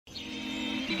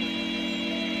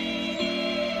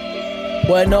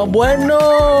Bueno.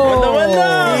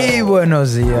 Y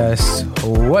buenos dias.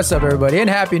 What's up, everybody? And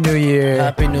Happy New Year.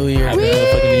 Happy New Year. Happy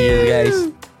motherfucking New Year,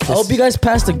 guys. I hope you guys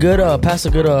passed a good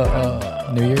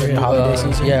New Year and holiday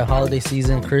season. Yeah, holiday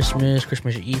season, Christmas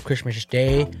Eve, Christmas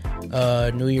Day,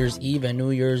 New Year's Eve, and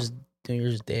New Year's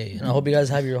Day. And I hope you guys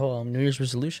have your whole New Year's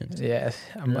resolutions. Yes,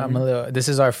 I'm a little. This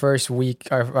is our first week,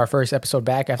 our first episode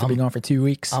back after being gone for 2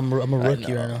 weeks. I'm a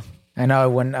rookie right now. I know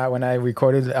when I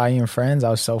recorded I Am Friends, I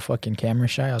was so fucking camera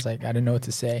shy. I was like, I didn't know what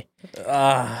to say.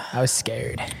 I was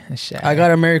scared. I got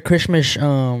a Merry Christmas,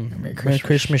 Merry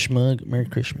Christmas mug. Merry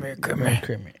Christmas.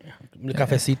 The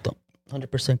cafecito.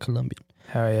 100% Colombian.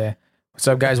 Hell yeah. What's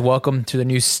up, guys? Welcome to the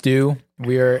new stew.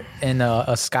 We are in a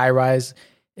skyrise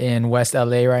in West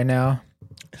LA right now.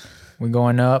 We're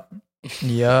going up.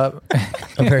 Yup.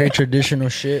 A very traditional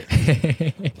shit.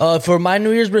 For my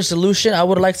New Year's resolution, I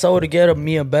would like someone to get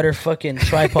me a better fucking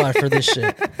tripod for this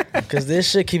shit. Because this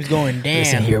shit keeps going down.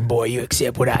 Listen here, boy. You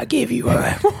accept what I give you, all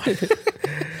right?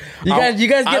 You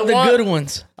guys get the good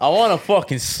ones. I want a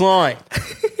fucking sign.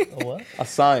 A what? A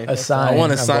sign. A sign. I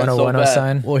want a sign so bad.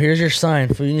 Sign. Well, here's your sign.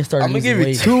 You need to start. I'm gonna give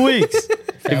losing you weight. 2 weeks.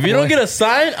 If you don't get a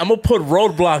sign, I'm gonna put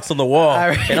roadblocks on the wall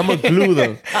and I'm gonna glue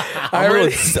them. I'm gonna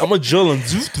drill them.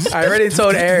 I already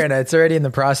told Aaron. It's already in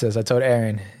the process. I told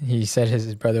Aaron. He said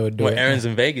his brother would do it. Aaron's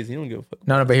in Vegas. He don't give a fuck.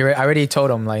 No, but I already told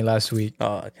him like last week.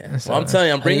 Oh, okay. Well, I'm telling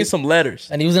you, I'm bringing some letters.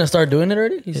 And he was gonna start doing it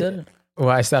already. He said it. Well,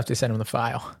 I still have to send him the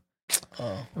file.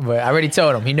 Oh. But I already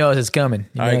told him. He knows it's coming.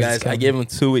 All right, guys. I gave him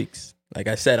 2 weeks. Like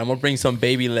I said, I'm gonna bring some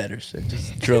baby letters and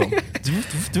just drill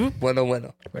them.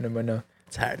 Bueno.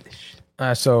 Tired of this shit.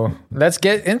 So let's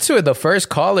get into it. The first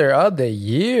caller of the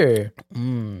year.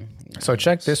 So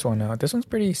check this one out. This one's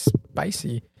pretty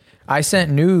spicy. I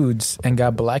sent nudes and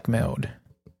got blackmailed.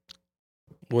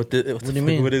 What do you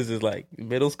mean? What is this, like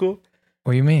middle school?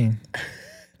 What do you mean?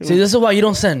 See, this is why you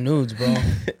don't send nudes, bro.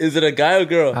 Is it a guy or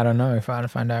girl? I don't know. If I had to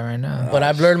find out right now. But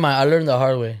I learned the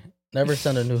hard way. Never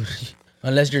send a nude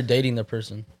unless you're dating the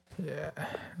person. Yeah,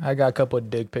 I got a couple of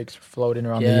dick pics floating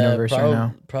around the universe right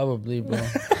now. Probably, bro.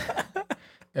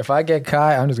 If I get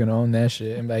caught, I'm just gonna own that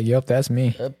shit. I'm like, yep, that's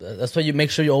me. That's why you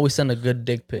make sure you always send a good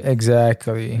dick pic.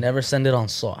 Exactly. Never send it on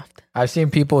soft. I've seen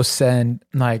people send,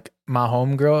 like, my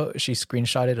homegirl, she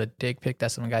screenshotted a dick pic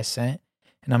that some guy sent.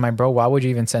 And I'm like, bro, why would you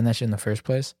even send that shit in the first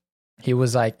place? He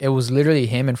was like, it was literally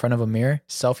him in front of a mirror,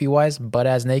 selfie-wise,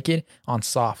 butt-ass naked, on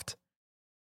soft.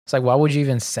 It's like, why would you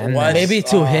even send that? Maybe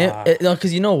to him. No,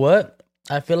 because you know what?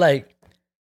 I feel like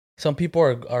some people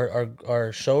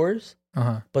are showers.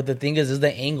 But the thing is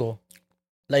the angle.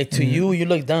 Like, to you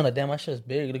look down, like, damn, my shit's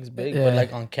big. It looks big. Yeah. But,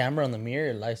 like, on camera, on the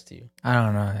mirror, it lies to you. I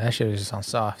don't know. That shit was just on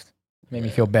soft. Made me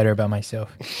feel better about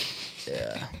myself.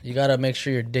 Yeah. You gotta make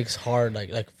sure your dick's hard,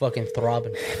 like fucking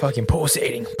throbbing. Fucking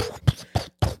pulsating.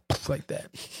 Like that.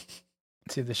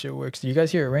 Let's see if this shit works. Do you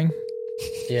guys hear it ring?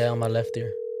 Yeah, on my left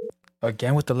ear.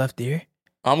 Again with the left ear?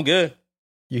 I'm good.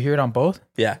 You hear it on both?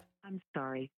 Yeah. I'm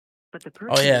sorry, but the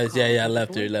person yeah,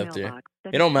 left ear.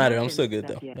 It don't matter. I'm still good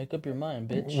though. Make up your mind,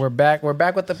 bitch. We're back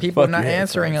with the people not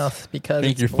answering us because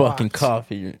drink your fucking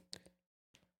coffee.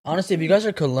 Honestly, if you guys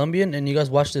are Colombian and you guys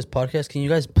watch this podcast, can you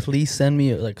guys please send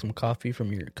me like some coffee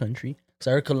from your country? Because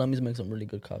I heard Colombians make some really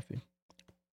good coffee.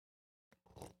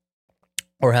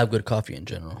 Or have good coffee in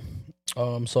general.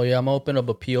 So yeah, I'm gonna open up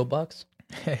a P.O. box.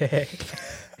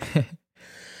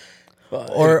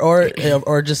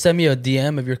 Or just send me a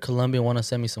DM if you're Colombian, want to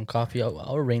send me some coffee.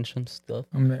 I'll arrange some stuff.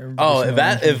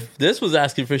 If this was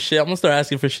asking for shit, I'm gonna start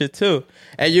asking for shit too.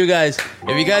 And you guys,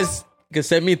 if you guys can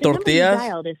send me tortillas. The number you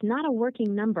dialed is not a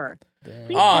working number.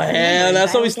 Oh hell,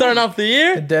 that's how we starting off the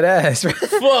year. Dead ass.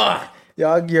 Fuck.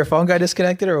 Y'all, your phone got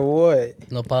disconnected or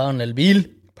what? No pagaron el bill.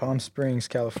 Palm Springs,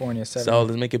 California. 7. So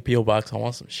let's make a P.O. box. I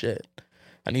want some shit.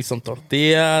 I need some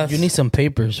tortillas. You need some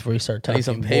papers before you start talking. I need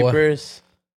some papers.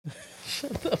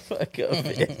 Shut the fuck up,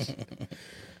 bitch.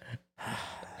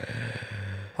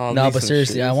 No, but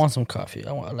seriously, I want some coffee.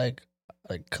 I like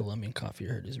Colombian coffee. I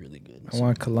heard is really good. I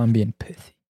want Colombian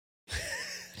pithy.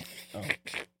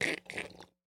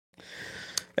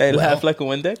 Hey, half like a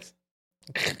Windex?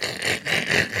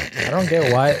 I don't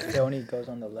get why it only goes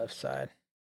on the left side.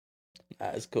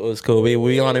 It's cool.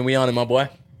 We on it, my boy.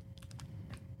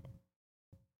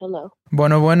 Hello.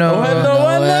 Bueno. Oh,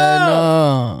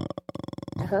 hello.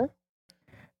 Huh?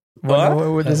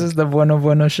 Bueno, this is the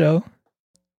Bueno show.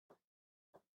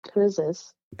 Who is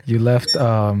this? You left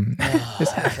I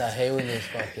hate when this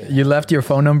fucking. You left your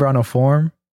phone number on a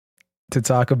form to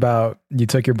talk about you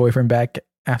took your boyfriend back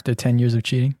after 10 years of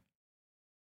cheating.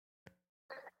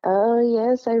 Oh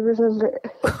yes, I remember.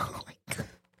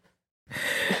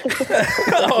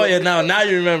 Oh yeah, now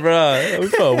you remember. We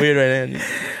felt weird right now.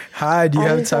 Hi, do you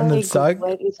have time to suck?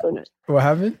 What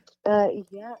happened?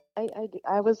 Yeah,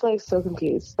 I was like so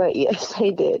confused, but yes, I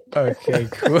did. Okay,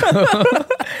 cool.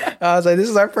 I was like, this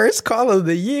is our first call of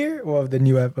the year. Well, of the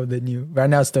new. Right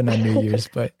now, it's still not New Year's,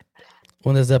 but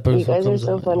when this episode you guys are comes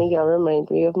so out. Funny. Y'all remind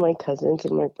me of my cousins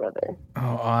and my brother. Oh,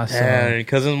 awesome! Yeah, your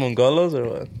cousins Mongolos or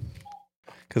what?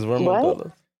 Because we're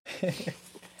Mongolos.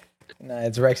 Nah,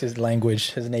 it's Rex's language,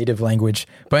 his native language.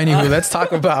 But anywho, let's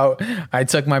talk about. I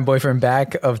took my boyfriend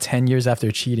back of 10 years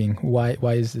after cheating. Why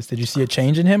is this? Did you see a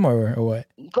change in him or what?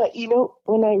 But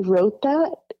when I wrote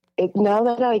that, now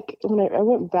that when I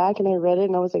went back and I read it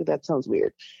and I was like, that sounds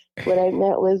weird. What I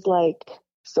meant was like,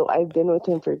 so I've been with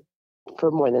him for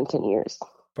more than 10 years.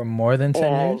 For more than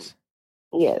 10 years?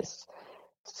 Yes.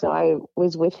 So I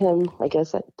was with him, I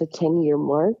guess, at the 10-year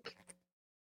mark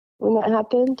when that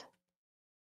happened.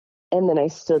 And then I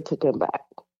still took him back.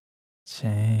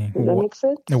 Dang. Does that make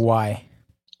sense? Why?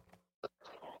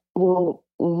 Well,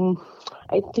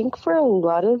 I think for a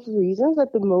lot of reasons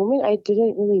at the moment, I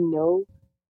didn't really know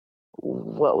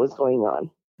what was going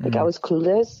on. Like, I was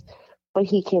clueless, but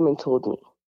he came and told me.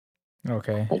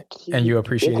 Okay. And you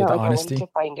appreciated the honesty? I went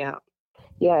to find out.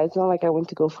 Yeah, it's not like I went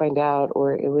to go find out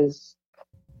or it was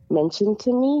mentioned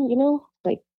to me,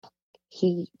 like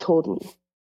he told me.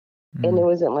 And it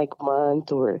wasn't like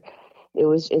month or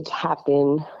it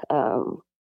happened.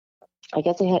 I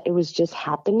guess it was just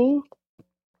happening.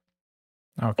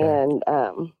 Okay. And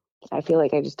I feel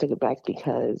like I just took it back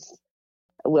because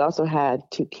we also had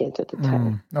 2 kids at the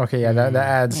time. Okay, yeah, that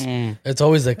adds. It's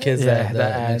always the kids that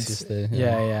adds. Makes you stay.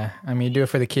 Yeah. I mean, you do it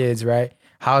for the kids, right?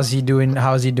 How's he doing now?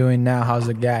 How's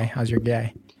the guy? How's your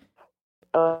guy?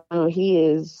 He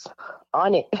is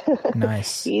on it.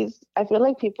 Nice. I feel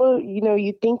like people,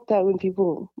 you think that when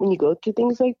you go through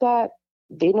things like that,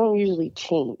 they don't usually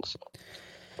change.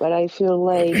 But I feel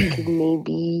like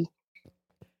maybe,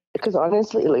 because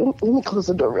honestly, let me close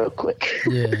the door real quick.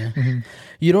 Yeah.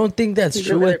 You don't think that's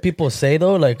true what people say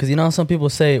though? Like, because you know how some people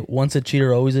say once a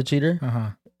cheater, always a cheater?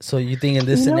 So you think in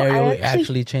this scenario it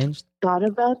actually changed? I thought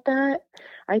about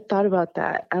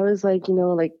that. I was like,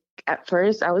 like at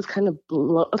first I was kind of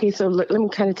okay, so let me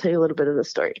kind of tell you a little bit of the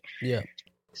story. Yeah.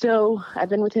 So I've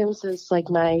been with him since like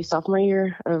my sophomore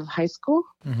year of high school.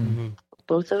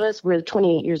 Both of us, we're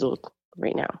 28 years old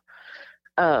right now.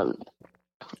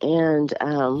 And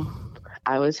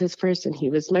I was his first and he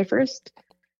was my first.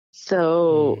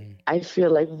 So I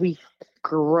feel like we've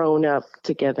grown up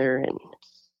together and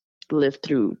lived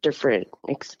through different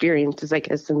experiences, I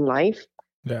guess, in life.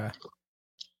 Yeah.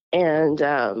 And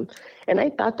I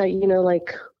thought that,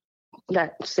 like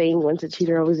that saying once a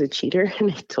cheater, always a cheater.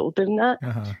 And I told him that.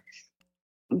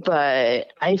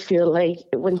 But I feel like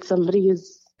when somebody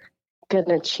is going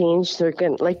to change, they're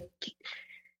going to, like,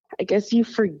 I guess you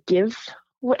forgive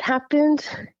what happened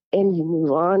and you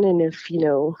move on. And if,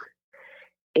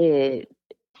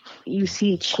 you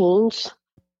see change,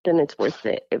 then it's worth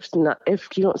it. If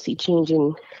you don't see change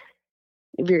and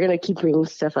if you're going to keep bringing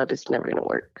stuff up, it's never going to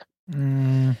work.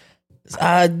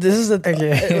 This is the thing.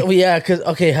 Yeah, because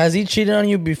has he cheated on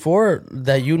you before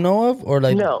that you know of, or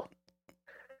like? No,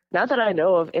 not that I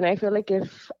know of. And I feel like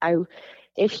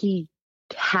if he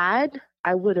had,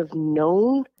 I would have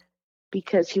known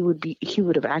because he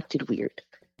would have acted weird.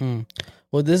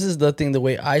 Well, this is the thing. The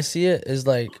way I see it is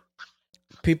like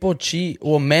people cheat.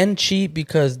 Well, men cheat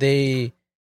because they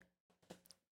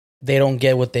don't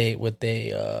get what they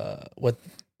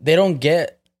don't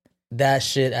get that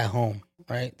shit at home.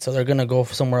 Right, so they're gonna go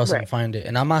somewhere else and find it.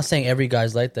 And I'm not saying every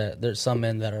guy's like that. There's some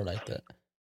men that are like that.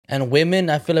 And women,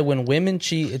 I feel like when women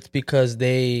cheat, it's because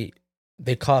they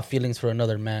caught feelings for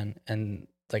another man, and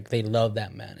like they love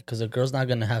that man. Because a girl's not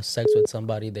gonna have sex with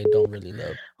somebody they don't really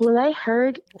love. Well, I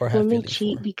heard women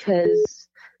cheat because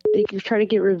they try to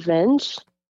get revenge,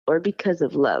 or because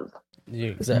of love. Yeah,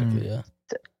 exactly. Yeah.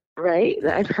 Right.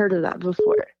 I've heard of that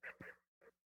before.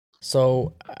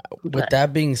 So, with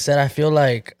that being said, I feel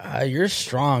like you're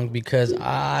strong because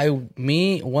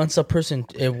once a person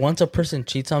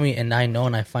cheats on me and I know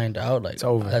and I find out, like, it's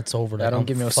over. That's over. Like, I don't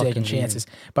give me no second chances.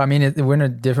 But I mean, we're in a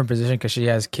different position because she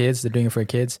has kids. They're doing it for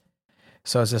kids.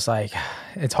 So it's just like,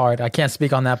 it's hard. I can't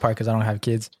speak on that part because I don't have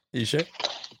kids. You sure?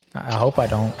 I hope I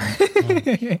don't.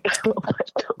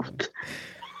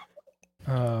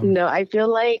 No, I feel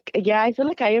like I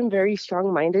am very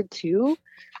strong-minded too.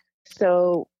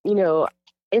 So, in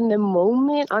the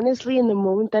moment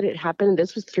that it happened,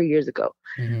 this was 3 years ago,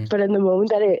 but in the moment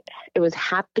that it was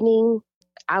happening,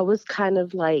 I was kind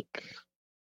of like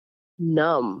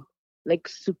numb, like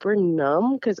super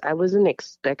numb, because I wasn't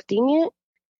expecting it.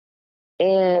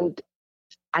 And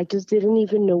I just didn't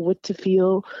even know what to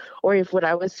feel or if what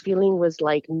I was feeling was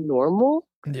like normal.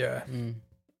 Yeah.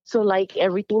 So like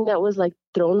everything that was like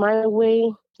thrown my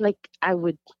way, like I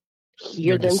would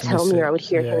hear them tell me or I would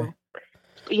hear him.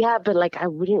 Yeah, but like I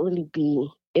wouldn't really be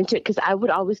into it because I would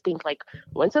always think like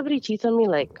when somebody cheats on me,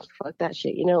 like fuck that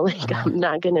shit, you know, like I'm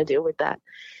not gonna deal with that.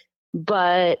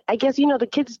 But I guess, you know, the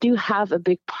kids do have a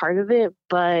big part of it,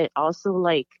 but also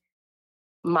like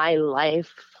my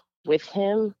life with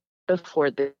him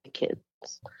before the kids.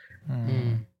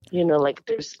 You know, like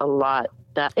there's a lot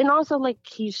that, and also like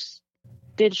he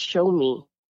did show me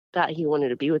that he wanted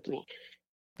to be with me.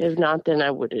 If not, then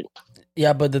I wouldn't.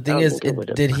 Yeah, but the thing is,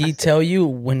 did he tell you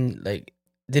when, like,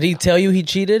 did he tell you he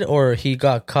cheated or he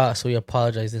got caught so he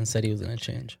apologized and said he was going to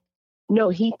change? No,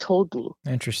 he told me.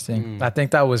 Interesting. I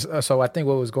think that was, so I think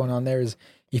what was going on there is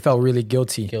he felt really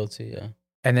guilty. Guilty, yeah.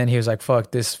 And then he was like,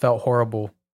 fuck, this felt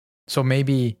horrible. So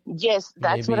maybe. Yes,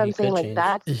 that's what I'm saying. Like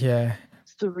that's. Yeah.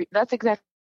 That's exactly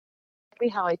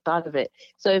how I thought of it.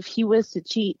 So if he was to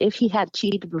cheat, if he had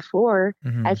cheated before,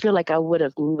 I feel like I would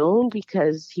have known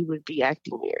because he would be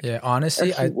acting weird. Yeah,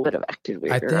 honestly, I would have acted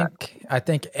weird. I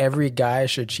think every guy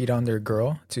should cheat on their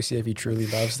girl to see if he truly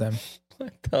loves them.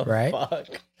 What the fuck?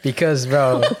 Because,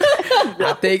 bro,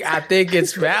 I think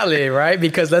it's valid, right?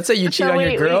 Because let's say you cheat on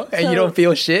your girl and you don't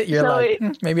feel shit. You're like,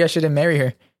 maybe I shouldn't marry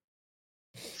her.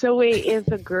 So wait, if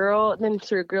a girl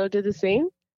did the same?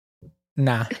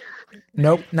 Nah.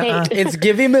 Nope. Nah. It's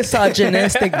giving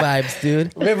misogynistic vibes,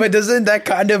 dude. But doesn't that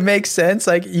kind of make sense?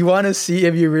 Like, you want to see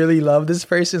if you really love this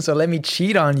person, so let me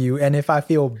cheat on you. And if I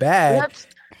feel bad,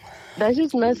 that's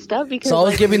just messed up. Because so I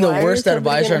was giving the worst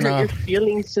advice right now. Your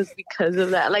feelings just because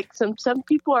of that. Like some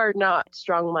people are not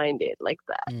strong-minded like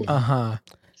that. But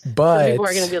some people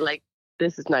are gonna be like,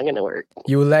 this is not gonna work.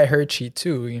 You will let her cheat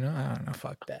too, you know? I don't know.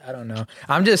 Fuck that. I don't know.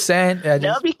 I'm just saying.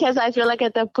 No, because I feel like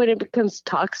at that point it becomes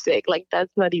toxic. Like that's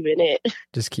not even it.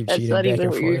 Just keep that's cheating. That's not even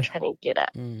what you're trying to get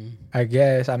at. I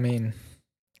guess. I mean,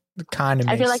 kind of.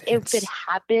 I feel like if it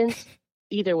happens,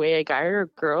 either way, a guy or a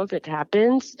girl, if it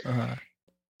happens,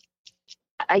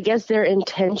 I guess their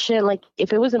intention, like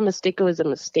if it was a mistake, it was a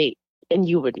mistake, and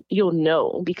you'll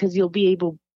know because you'll be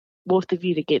able, both of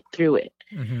you, to get through it.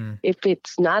 If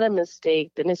it's not a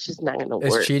mistake, then it's just not going to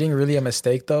work. Is cheating really a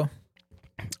mistake, though?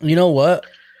 You know what?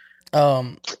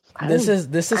 This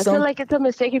is. I feel like it's a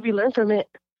mistake if you learn from it.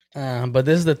 But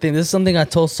this is the thing. This is something I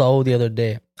told Saul the other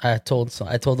day. I told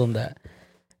him that,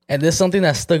 and this is something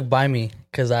that stuck by me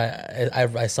because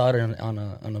I saw it on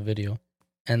a video,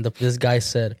 and this guy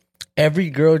said, "Every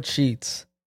girl cheats,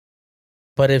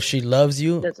 but if she loves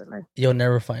you, you'll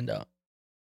never find out."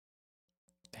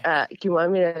 Do you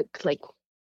want me to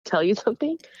tell you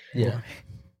something? Yeah.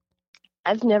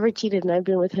 I've never cheated, and I've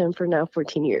been with him for now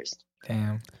 14 years.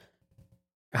 Damn.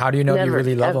 How do you know if you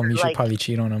really love him? You should probably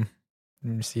cheat on him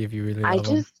and see if you really love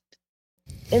him.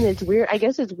 And it's weird. I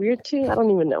guess it's weird too. I don't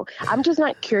even know. I'm just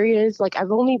not curious. Like,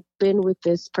 I've only been with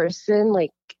this person,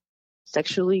 like,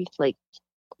 sexually, like,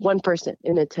 one person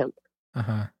in an attempt.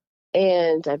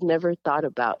 And I've never thought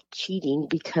about cheating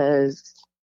because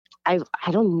I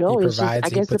don't know. It's just, I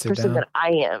guess, the person that I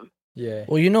am. Yeah.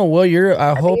 Well, you know what?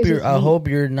 I hope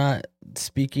you're not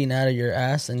speaking out of your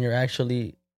ass and you're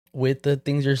actually with the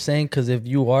things you're saying. Because if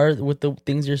you are with the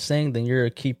things you're saying, then you're a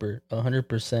keeper,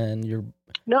 100%. You're.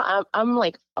 No, I'm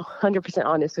like 100%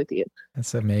 honest with you.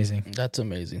 That's amazing. That's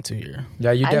amazing to hear.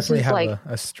 Yeah, you definitely have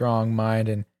a strong mind,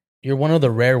 and you're one of the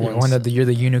rare ones. You're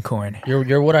the unicorn.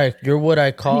 You're what I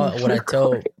call what I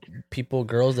tell people,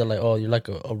 girls, that like, oh, you're like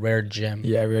a rare gem.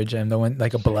 Yeah, rare gem. The one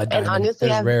like a blood diamond. And honestly,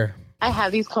 rare. I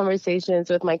have these conversations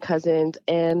with my cousins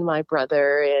and my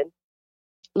brother, and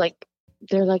like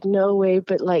they're like, no way,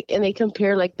 but like, and they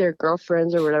compare like their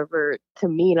girlfriends or whatever to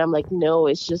me, and I'm like, no,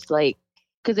 it's just like,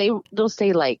 because they'll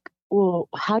say like, well,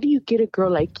 how do you get a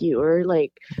girl like you, or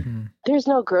like, there's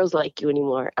no girls like you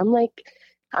anymore. I'm like,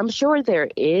 I'm sure there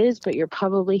is, but you're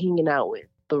probably hanging out with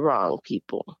the wrong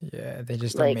people. Yeah, they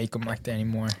just don't make them like that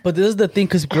anymore. But this is the thing,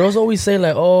 because girls always say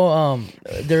like, oh,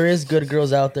 there is good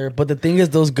girls out there, but the thing is,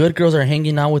 those good girls are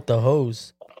hanging out with the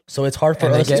hoes, so it's hard for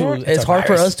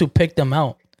us to pick them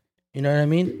out. You know what I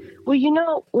mean? Well, you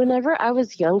know, whenever I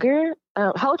was younger,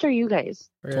 how old are you guys?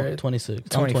 26.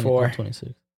 24. I'm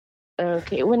 26.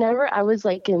 Okay, whenever I was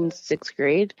like in 6th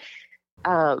grade,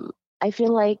 I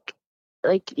feel like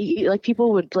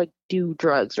people would like do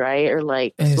drugs, right? Or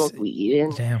like smoke weed,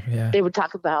 and they would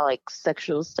talk about like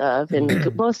sexual stuff,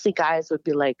 and mostly guys would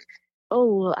be like, oh,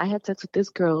 well, I had sex with this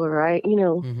girl, right? You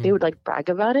know, they would like brag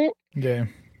about it. Yeah.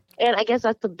 And I guess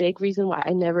that's the big reason why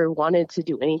I never wanted to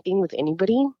do anything with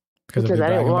anybody, because I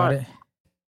didn't want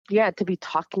to be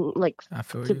talking, like,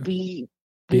 to be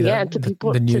to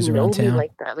people the news to know me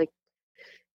like that. Like,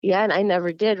 yeah, and I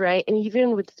never did, right? And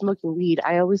even with smoking weed,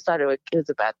 I always thought it was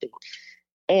a bad thing.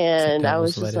 And I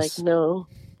was just like, no,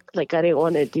 like I didn't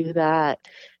want to do that.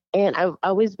 And I've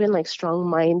always been like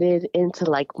strong-minded into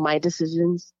like my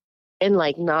decisions and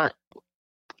like not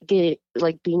get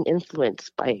like being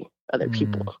influenced by other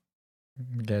people.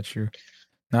 Get you.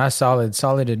 No, that's solid.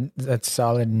 That's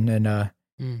solid. And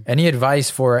any advice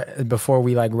for, before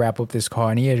we like wrap up this call,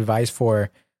 any advice for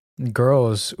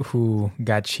girls who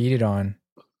got cheated on?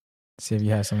 See if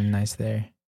you have something nice there.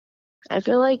 I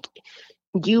feel like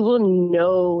you will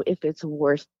know if it's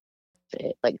worth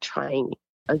it, like trying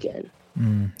again.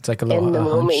 It's like a little in the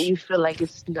moment you feel like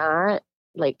it's not,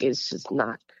 like it's just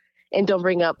not. And don't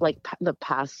bring up like the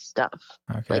past stuff.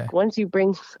 Okay. Like once you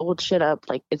bring old shit up,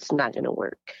 like it's not gonna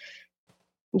work.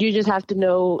 You just have to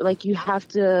know, like you have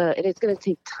to, and it's gonna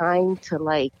take time to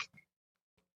like,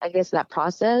 I guess that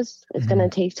process. It's gonna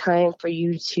take time for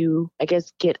you to, I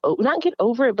guess, not get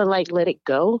over it, but like let it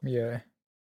go. Yeah.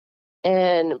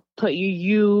 And put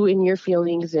you and your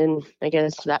feelings and I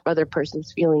guess that other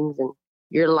person's feelings and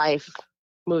your life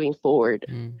moving forward.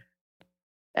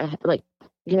 Like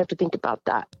you have to think about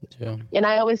that. Yeah. And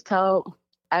I always tell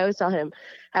him,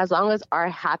 as long as our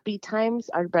happy times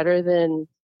are better than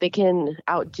they can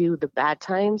outdo the bad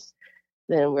times,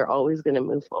 then we're always going to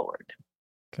move forward.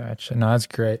 Gotcha. No, that's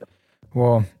great.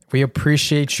 Well, we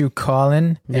appreciate you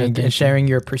calling and sharing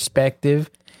your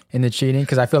perspective in the cheating,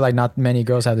 because I feel like not many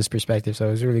girls have this perspective, so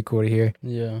it was really cool to hear.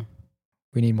 Yeah.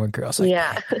 We need more girls like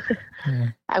that. Yeah.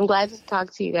 I'm glad to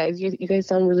talk to you guys. You guys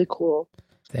sound really cool.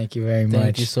 Thank you very much.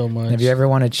 Thank you so much. And if you ever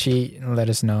want to cheat, let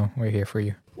us know. We're here for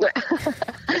you.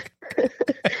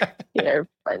 You're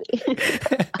funny.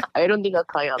 I don't think I'll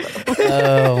call you on that.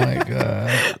 Oh my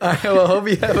God. All right, well, hope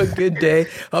you have a good day.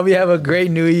 Hope you have a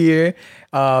great new year.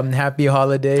 Happy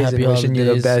holidays. And wishing you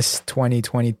the best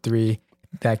 2023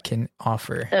 that can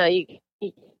offer.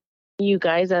 You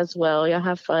guys as well. Y'all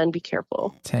have fun. Be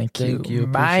careful. Thank you.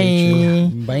 Bye. You.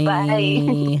 Bye.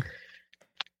 Bye.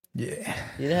 Yeah.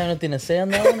 You didn't have nothing to say on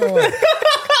that one? Or?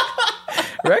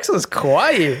 Rex was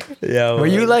quiet. Yeah. Were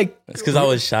you like... It's because I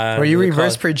was shy. Were you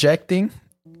reverse projecting?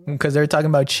 Because they were talking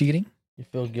about cheating? You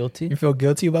feel guilty? You feel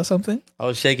guilty about something? I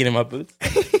was shaking in my boots.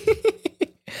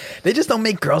 They just don't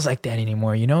make girls like that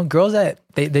anymore, you know? Girls that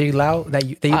they allow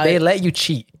that they let you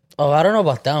cheat. Oh, I don't know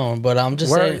about that one, but I'm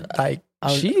just saying, like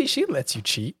she lets you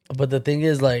cheat. But the thing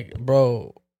is, like,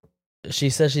 bro, she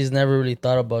says she's never really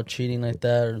thought about cheating like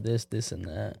that or this and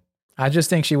that. I just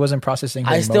think she wasn't processing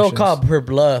her emotions. Still call her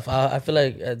bluff. I feel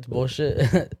like it's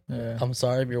bullshit. Yeah. I'm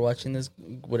sorry if you're watching this,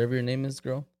 whatever your name is,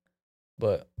 girl.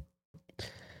 But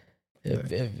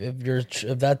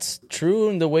if that's true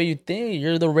in the way you think,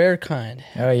 you're the rare kind.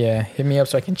 Oh yeah, hit me up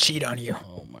so I can cheat on you.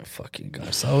 Oh my fucking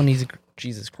gosh! So needs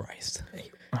Jesus Christ.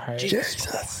 All right. Jesus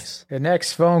Christ. The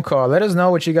next phone call. Let us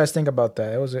know what you guys think about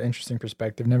that. It was an interesting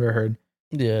perspective. Never heard.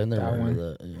 Yeah, never heard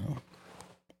that. Yeah.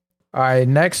 All right,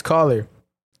 next caller.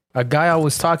 A guy I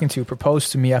was talking to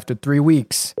proposed to me after 3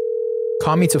 weeks.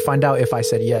 Call me to find out if I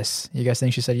said yes. You guys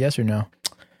think she said yes or no?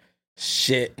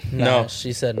 Shit. No.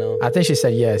 She said no. I think she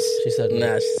said yes. She said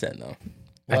no. Nah, she said no.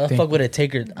 Why the fuck would it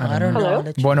take her? I don't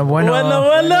know. Bueno.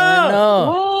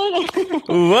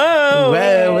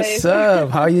 Whoa. What's up?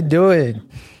 How you doing?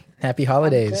 Happy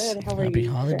holidays. Good. How are Happy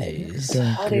you? holidays.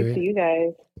 Holidays to you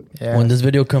guys. Yeah. When this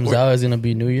video comes out, it's going to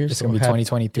be New Year's. It's going to be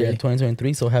 2023. Yeah,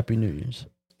 2023. So happy New Year's.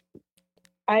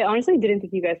 I honestly didn't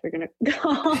think you guys were going to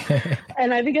call.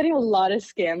 And I've been getting a lot of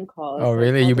scam calls. Oh,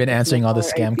 really? You've been answering all the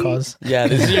scam calls? Yeah,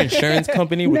 this is your insurance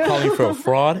company. We're calling for a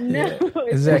fraud. No.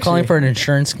 We're calling for an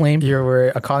insurance claim.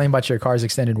 We're calling about your car's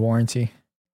extended warranty.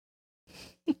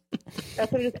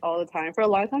 That's what it is all the time. For a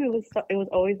long time, it was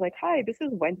always like, "Hi, this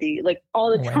is Wendy," like all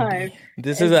the time.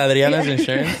 This is Adriana's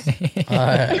insurance.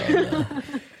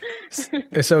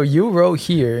 So you wrote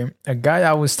here, a guy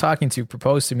I was talking to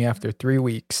proposed to me after 3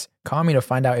 weeks. Call me to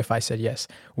find out if I said yes.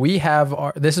 We have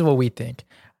this is what we think.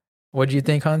 What do you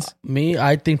think, Hans? Me,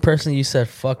 I think personally you said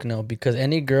fuck no, because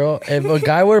any girl, if a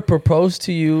guy were to propose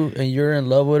to you and you're in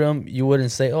love with him, you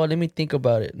wouldn't say, "Oh, let me think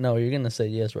about it." No, you're going to say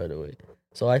yes right away.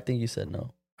 So I think you said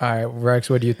no. All right, Rex,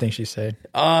 what do you think she said?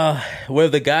 Well,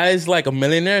 if the guy's like a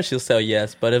millionaire, she'll say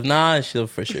yes. But if not, she'll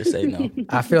for sure say no.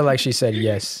 I feel like she said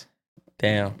yes.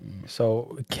 Damn.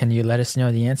 So can you let us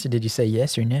know the answer? Did you say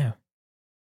yes or no?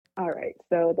 All right.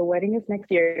 So the wedding is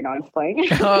next year. No, I'm just playing.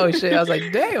 Oh, shit. I was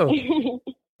like, damn.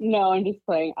 No, I'm just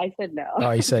playing. I said no. Oh,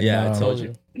 you said yeah, no. I told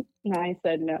you. No, I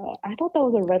said no. I thought that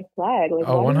was a red flag. Like,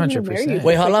 100%.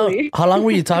 Wait, how long were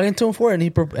you talking to him for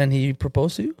and he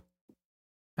proposed to you?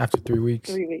 After 3 weeks.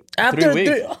 3 weeks. After 3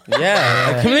 weeks. Yeah.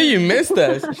 I can't believe you missed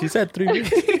that. She said 3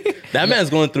 weeks. That man's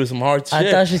going through some hard shit.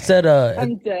 I thought she said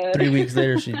I'm dead. 3 weeks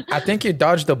later. I think you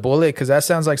dodged the bullet because that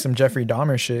sounds like some Jeffrey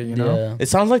Dahmer shit, you know? Yeah. It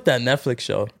sounds like that Netflix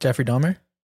show. Jeffrey Dahmer?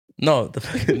 No,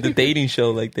 the dating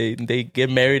show. Like they get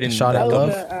married and Shot at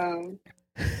love.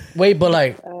 Wait, but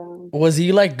like, was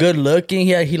he like good looking?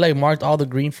 He like marked all the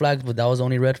green flags, but that was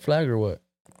only red flag or what?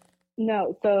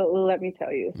 No, so let me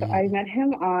tell you. So I met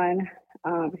him on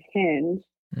Hinge,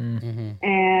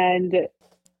 and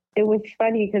it was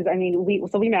funny because I mean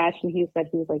we matched, and he said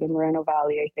he was like in Moreno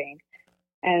Valley, I think,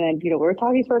 and then we were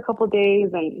talking for a couple of days,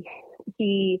 and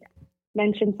he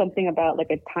mentioned something about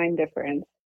like a time difference.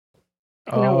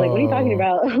 And I was like, what are you talking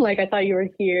about? Like, I thought you were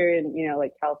here in,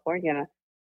 like California.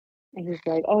 And he's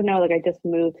like, oh no, like I just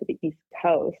moved to the East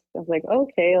Coast. I was like,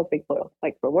 okay. I was like, well,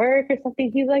 like for work or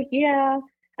something. He's like, yeah. And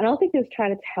I don't think he was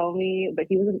trying to tell me, but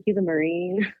he's a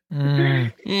Marine.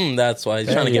 That's why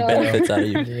he's trying to get benefits out of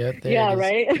you. Yeah,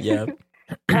 right? Yeah.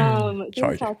 So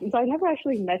I never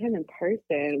actually met him in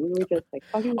person. We were just like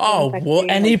talking. Oh, what?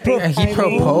 And he proposed?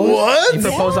 What? He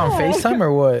proposed on FaceTime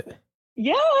or what?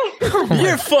 Yeah.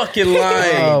 You're fucking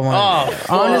lying. Oh my.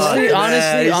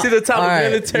 Honestly, you see the type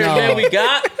of military man we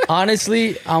got?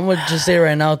 Honestly, I'm gonna just say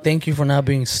right now, thank you for not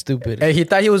being stupid. Hey, he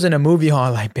thought he was in a movie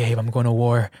hall. Like, babe, I'm going to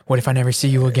war. What if I never see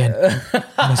you again?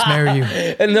 I must marry you.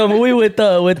 And the movie with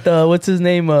what's his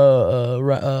name?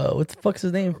 What the fuck's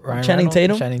his name? Ryan Channing Reynolds?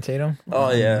 Tatum. Channing Tatum.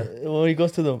 Oh yeah. When he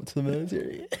goes to the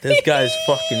military. This guy's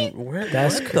fucking.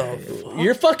 That's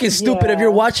You're fucking stupid. If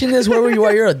you're watching this, wherever you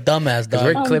are, you're a dumbass, dog.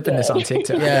 We're clipping this on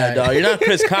TikTok. Yeah, dog. You're not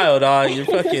Chris Kyle, dog. You're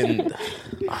fucking.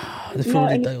 No,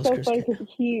 and it's so funny because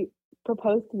he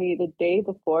proposed to me the day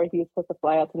before he was supposed to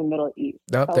fly out to the Middle East.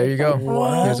 Oh, there you go.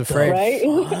 What? He was afraid. Right?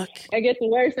 It gets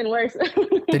worse and worse.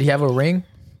 Did he have a ring?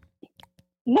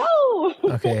 No.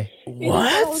 Okay.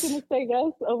 What? I was gonna say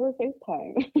yes over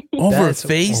FaceTime. Over That's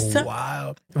FaceTime?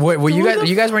 Wow. Wait, well,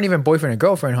 you guys weren't even boyfriend and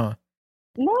girlfriend, huh?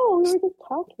 No, we were just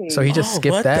talking. So he just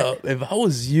skipped that. If I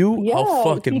was you, I'll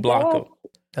fucking block him.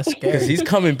 That's Because scary. he's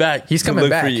coming back. He's to coming look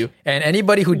back for you. And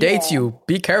anybody who dates you,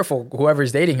 be careful.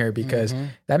 Whoever's dating her, because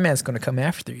that man's gonna come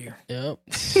after you. Yep.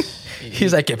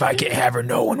 He's like, if I can't have her,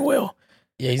 no one will.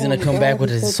 Yeah, he's gonna come back with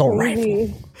his assault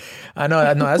rifle. I know.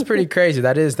 That's pretty crazy.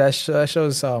 That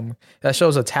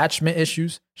shows attachment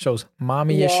issues. Shows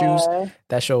mommy issues.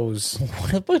 That shows.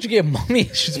 What the fuck you get mommy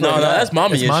issues? No, that's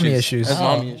mommy issues. Mommy issues. That's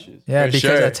mommy issues. Yeah, For because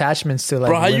sure. attachments to like.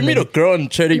 Bro, how you women- meet a girl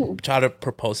and try to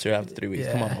propose to her after 3 weeks?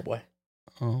 Yeah. Come on, my boy.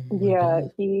 Yeah,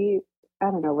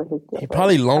 I don't know what his deal He's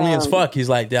probably was. lonely as fuck. He's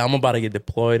like, yeah, I'm about to get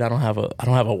deployed. I don't have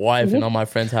a wife, and all my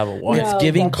friends have a wife. It's No,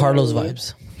 giving definitely. Carlos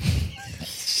vibes.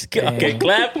 Okay,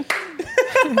 clap.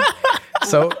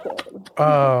 So,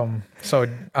 do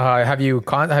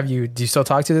you still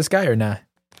talk to this guy or not?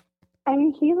 I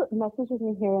mean, he messages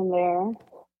me here and there.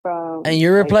 And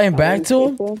you're replying back to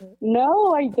him?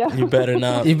 No, I don't. You better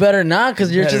not. You better not,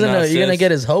 because you're Better just not, you're gonna sis. get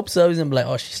his hopes up. He's gonna be like,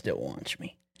 oh, she still wants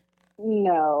me.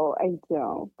 No, I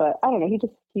don't. But I don't know. He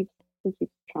keeps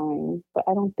trying, but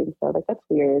I don't think so. Like, that's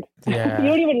weird. Yeah. You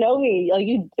don't even know me. Like,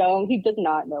 you don't. He does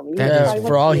not know me. That He is- probably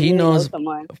for all wants to he really know knows-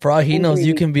 someone. For all he And knows,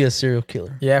 you we- can be a serial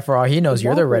killer. Yeah, for all he knows,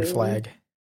 you're the red Exactly. flag.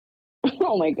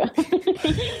 Oh my god.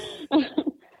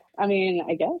 I mean,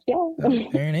 I guess, yeah.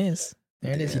 There it is.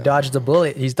 There it is. He dodged the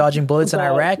bullet. He's dodging bullets in But,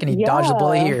 Iraq, and he dodged the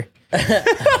bullet yeah. here.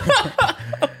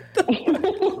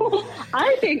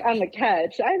 I think I'm a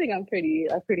catch. I think I'm pretty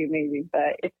amazing,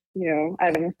 but it's, I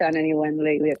haven't found anyone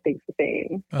lately that thinks the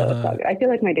same. So it's all good. I feel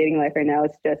like my dating life right now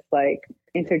is just like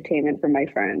entertainment for my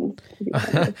friends. to be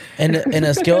honest. And in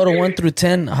a scale of 1 through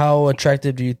 10, how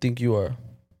attractive do you think you are?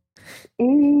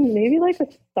 Maybe like a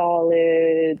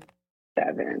solid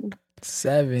 7.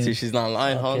 7. See, she's not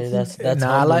lying, huh? Okay, that's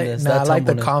I like humbleness. I That's like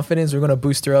the humbleness. confidence. We're gonna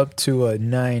boost her up to a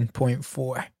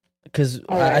 9.4. Because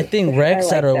All I right. think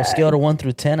Rex I at like a that. scale of 1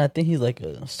 through 10, I think he's like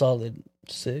a solid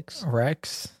 6.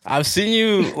 Rex. I've seen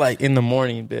you like in the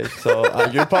morning, bitch. So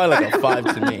you're probably like a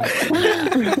 5 to me.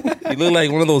 You look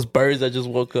like one of those birds that just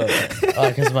woke up.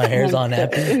 Because my hair's all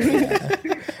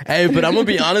nappy. Hey, but I'm gonna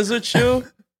be honest with you.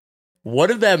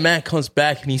 What if that man comes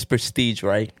back and he's prestige,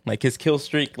 right? Like his kill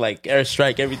streak, like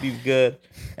airstrike, everything's good,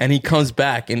 and he comes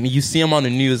back and you see him on the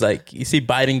news, like you see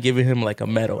Biden giving him like a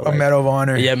medal, A Medal of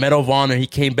Honor. Yeah, Medal of Honor. He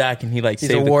came back and he like He's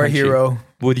saved a the war country. hero.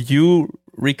 Would you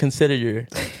reconsider your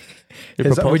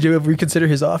proposal? Would you reconsider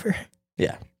his offer?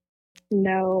 Yeah.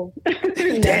 No.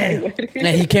 Damn.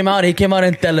 And he came out in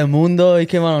Telemundo. He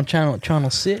came out on Channel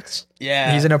 6.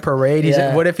 Yeah. He's in a parade.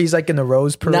 Yeah. What if he's like in the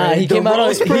Rose Parade? Nah, he came out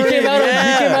Rose Parade,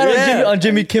 yeah, on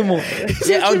Jimmy Kimmel.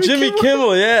 yeah, on Jimmy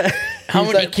Kimmel, yeah. How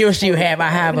many kills do you have? I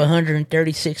have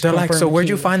 136. They're like, so where'd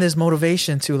you find this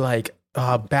motivation to like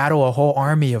battle a whole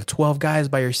army of 12 guys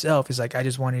by yourself? He's like, I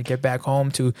just wanted to get back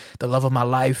home to the love of my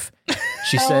life.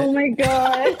 She said, "Oh my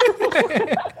god!"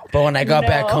 But when I got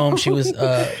back home, she was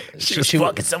she was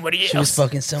fucking somebody else. She was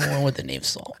fucking someone with the name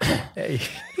Saul. Hey.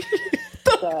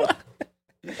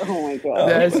 Oh my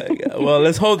god. Oh my God. Well,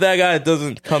 let's hope that guy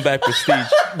doesn't come back prestige.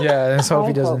 Yeah, let's hope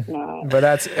he doesn't. But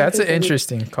that's an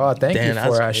interesting call. Thank you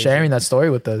for sharing that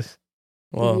story with us.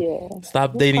 Well,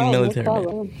 stop dating military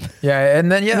men. Yeah, and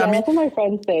then I mean, that's what my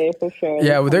friends say for sure.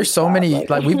 Yeah, well, there's so many.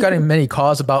 Like we've gotten many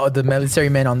calls about the military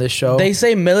men on this show. They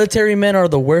say military men are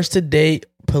the worst to date.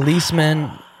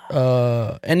 Policemen,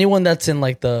 anyone that's in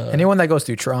like anyone that goes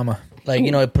through trauma,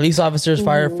 like police officers,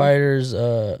 firefighters,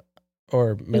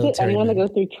 or military. Anyone that goes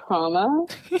through trauma.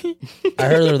 I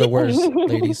heard they're the worst,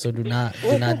 ladies. So do not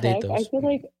date those. I feel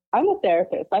like I'm a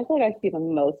therapist. I feel like I see the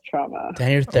most trauma.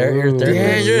 Damn, you're a therapist.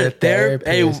 Damn, you're a therapist.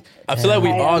 Hey, I feel like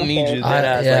we all need you.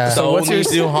 So what's your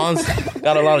deal, Hans?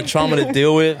 Got a lot of trauma to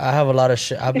deal with. I have a lot of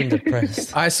shit. I've been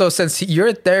depressed. All right, so since you're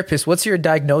a therapist, what's your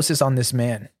diagnosis on this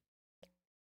man?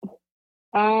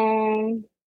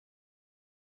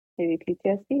 Maybe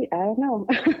PTSD. I don't know.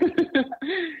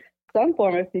 Some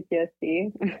form of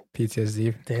PTSD.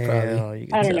 PTSD. Damn,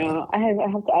 I don't know. I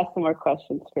have to ask some more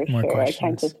questions for sure. I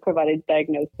can't just provide a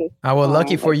diagnosis. Well,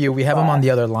 lucky for you, we have him on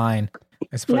the other line.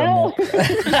 Let's put him in.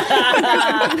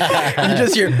 You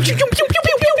just hear.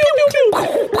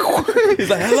 He's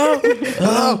like, hello?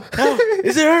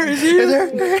 Is it her? Is it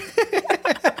her?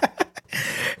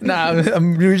 Nah,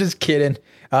 we're just kidding.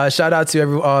 Shout out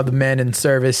to all the men in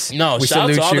service. No, we shout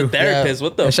out to all you. the therapists. Yeah.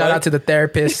 What the fuck? Shout out to the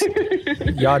therapists.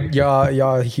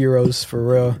 y'all heroes for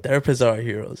real. Therapists are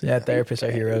heroes. Yeah, therapists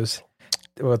are heroes.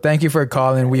 Well, thank you for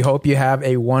calling. We hope you have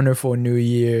a wonderful new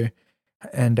year.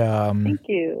 And thank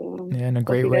you. Yeah, and a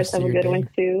great rest of your day. Have a good one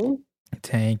too.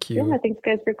 Thank you. Yeah, thanks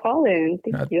guys for calling.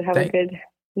 Thank you. Have a good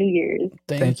New Year's.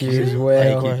 Thank you as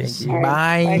well. Thank you.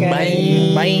 Bye.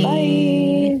 Right,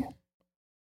 Bye.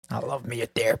 I love me a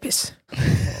therapist.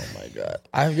 Oh my god,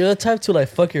 you're the type to like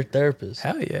fuck your therapist.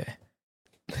 Hell yeah.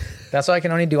 That's why I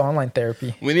can only do online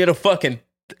therapy. We need a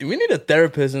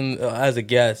therapist as a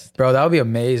guest, bro. That would be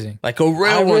amazing. Like a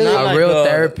real one, not a real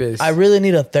therapist. I really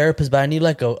need a therapist, but I need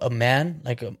like a man,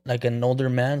 like an older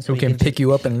man, who can pick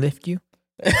you up and lift you.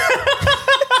 All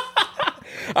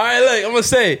right, look, I'm gonna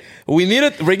say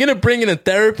we're gonna bring in a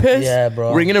therapist. Yeah,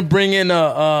 bro. We're gonna bring in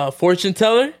a fortune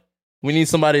teller. We need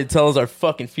somebody to tell us our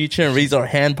fucking future and raise our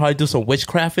hand. Probably do some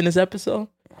witchcraft in this episode.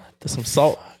 Do some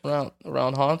salt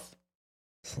around Hans.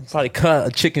 Probably cut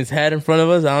a chicken's head in front of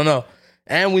us. I don't know.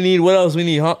 And we need, what else we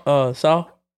need,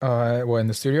 Sal? What, in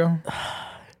the studio?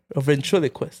 A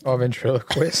ventriloquist. Oh,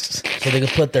 ventriloquist. So they can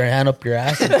put their hand up your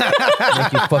ass and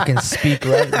make you fucking speak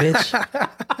right, bitch.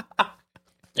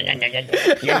 You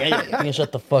can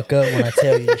shut the fuck up when I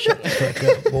tell you to shut the fuck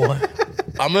up, boy.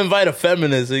 I'm gonna invite a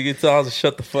feminist so you can tell us to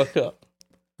shut the fuck up.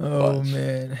 Oh, Watch.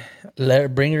 man.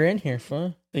 Bring her in here,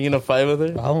 fun. You gonna fight with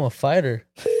her? I'm a fighter.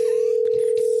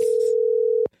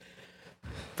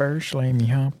 First, let me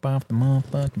hop off the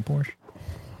motherfucking Porsche.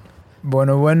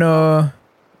 Bueno. Bueno.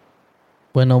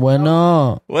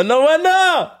 Bueno.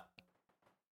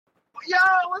 Yo,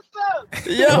 what's up?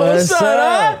 Yo, what's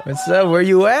up? What's up? Where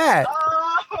you at?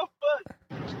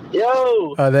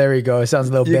 Yo. Oh, there we go. It sounds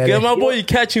a little better. You good, my boy? You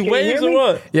catching waves or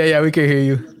what? Yeah, we can hear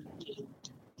you.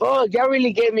 Oh, y'all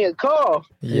really gave me a call.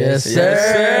 Yes, sir.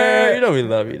 Yes, sir. You know we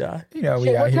love you, dog. You know we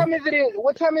Shit, out what here. time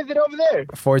is it over there?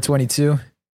 4:22.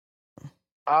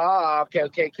 Ah, okay.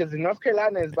 Because in North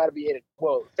Carolina it's about to be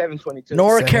 7:22.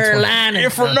 North Carolina. You're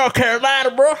from North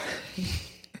Carolina, bro.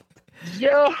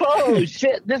 Yo,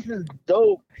 shit, this is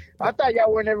dope. I thought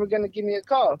y'all weren't ever gonna give me a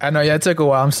call. I know. Yeah, it took a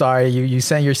while. I'm sorry. You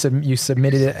sent you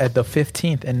submitted it at the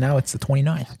 15th, and now it's the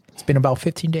 29th. It's been about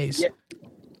 15 days. Yeah.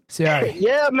 Sorry.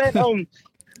 Yeah, man.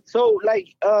 So a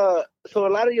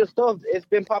lot of your stuff it's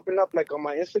been popping up like on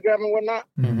my Instagram and whatnot.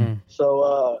 Mm-hmm.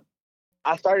 So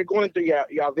I started going through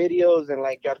your videos and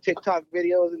like your TikTok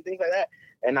videos and things like that.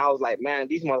 And I was like, man,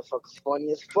 these motherfuckers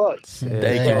funny as fuck.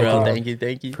 Thank you, bro. Thank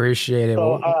you. Appreciate it.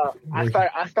 So I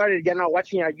started getting out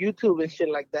watching your YouTube and shit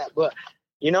like that. But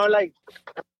you know, like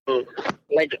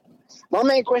my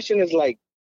main question is like,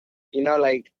 you know,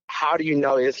 like how do you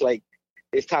know it's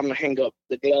time to hang up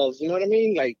the gloves? You know what I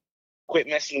mean? Like quit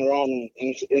messing around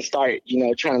and start, you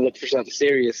know, trying to look for something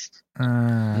serious.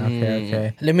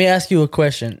 Okay. Let me ask you a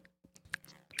question.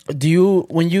 Do you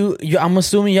I'm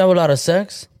assuming you have a lot of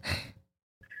sex?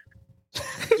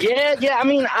 Yeah. I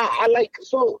mean, I like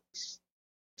so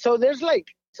there's I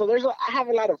have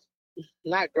a lot of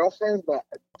not girlfriends but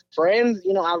friends.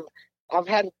 You know, I've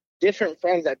had different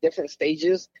friends at different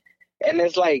stages, and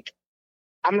it's like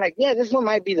I'm like, yeah, this one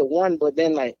might be the one, but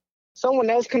then like someone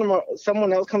else comes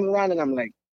around, and I'm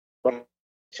like, but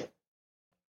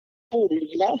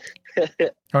you know.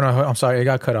 Oh no, I'm sorry, it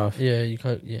got cut off. Yeah, you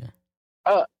cut. Yeah.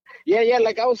 Yeah.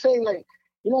 Like I was saying, like,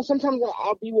 you know, sometimes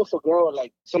I'll be with a girl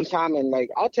like sometime, and like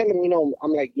I'll tell them, you know,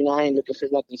 I'm like, you know, I ain't looking for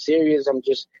nothing serious. I'm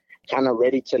just kind of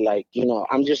ready to, like, you know,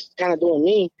 I'm just kind of doing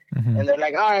me. Mm-hmm. And they're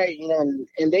like, all right, you know,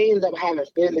 and they end up having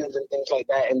feelings and things like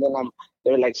that. And then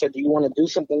they're like, so do you want to do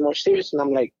something more serious? And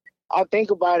I'm like, I'll think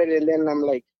about it. And then I'm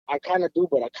like, I kind of do,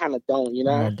 but I kind of don't, you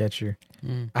know? I get you.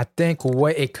 I think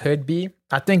what it could be,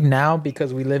 I think now,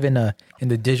 because we live in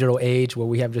the digital age where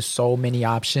we have just so many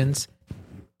options,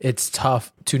 it's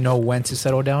tough to know when to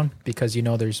settle down, because, you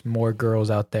know, there's more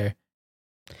girls out there.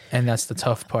 And that's the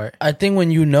tough part. I think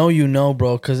when you know,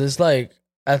 bro, because it's like,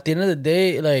 at the end of the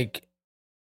day, like,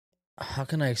 how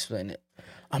can I explain it?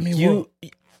 I mean,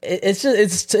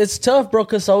 it's tough, bro,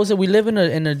 because I would say we live in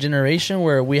a generation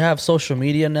where we have social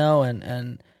media now,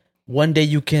 and one day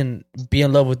you can be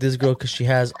in love with this girl because she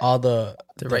has all the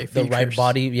right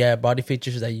body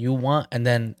features that you want, and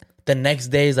then the next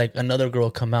day is like another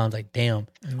girl come out and like, damn.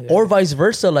 Yeah. Or vice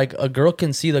versa, like a girl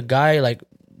can see the guy, like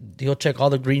he'll check all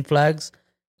the green flags,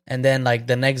 and then like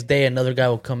the next day another guy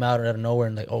will come out out of nowhere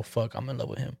and like, oh fuck, I'm in love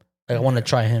with him. Like I want to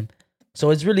try him.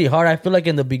 So it's really hard. I feel like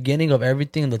in the beginning of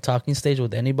everything, in the talking stage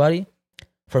with anybody,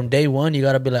 from day one, you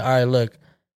got to be like, all right, look,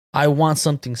 I want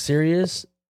something serious.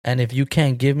 And if you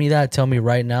can't give me that, tell me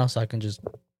right now so I can just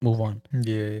move on.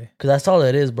 Yeah. Because that's all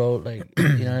it is, bro. Like,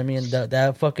 you know what I mean?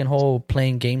 That fucking whole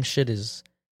playing game shit it's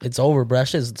over, bro. That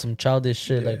shit is some childish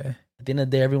shit. Like, at the end of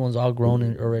the day, everyone's all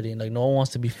grown already. And like, no one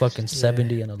wants to be fucking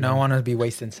 70 and no one wants to be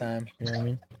wasting time. You know what I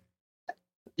mean?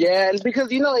 Yeah, and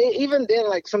because, you know, even then,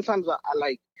 like, sometimes I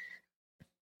like,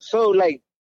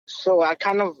 so I've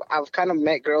kind of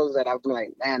met girls that I've been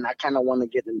like, man, I kind of want to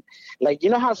get in. Like, you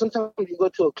know how sometimes you go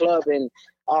to a club and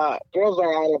girls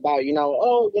are all about, you know,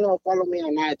 oh, you know, follow me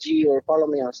on IG or follow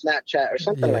me on Snapchat or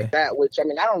something like that, which, I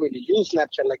mean, I don't really use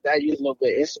Snapchat like that. I use a little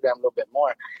bit Instagram, a little bit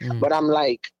more. But I'm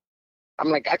like,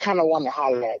 I kind of want to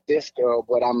holler at this girl,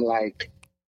 but I'm like,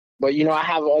 but, you know, I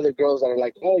have other girls that are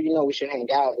like, oh, you know, we should hang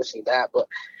out, this and that. But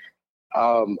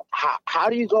how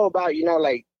do you go about, you know,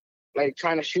 like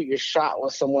trying to shoot your shot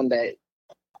with someone that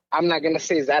I'm not going to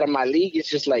say is out of my league. It's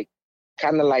just like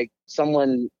kind of like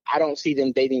someone, I don't see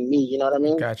them dating me. You know what I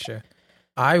mean? Gotcha.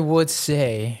 I would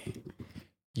say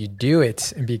you do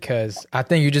it, because I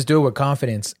think you just do it with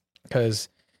confidence, because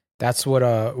that's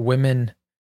what women,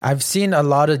 I've seen a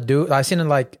lot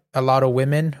of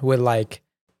women with, like,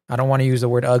 I don't want to use the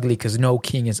word ugly because no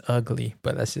king is ugly,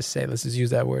 but let's just use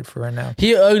that word for right now.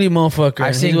 He an ugly motherfucker.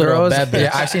 I've seen girls,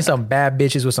 I've seen some bad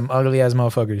bitches with some ugly ass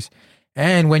motherfuckers.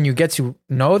 And when you get to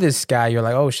know this guy, you're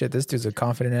like, oh shit, this dude's a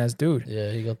confident ass dude.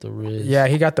 Yeah, he got the riz. Yeah,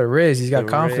 he got the riz. He's got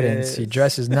confidence. He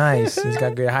dresses nice. He's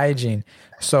got good hygiene.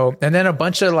 So, and then a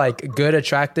bunch of like good,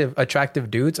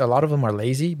 attractive dudes, a lot of them are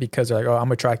lazy because they're like, oh,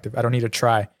 I'm attractive, I don't need to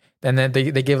try. And then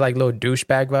they give like little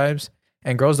douchebag vibes.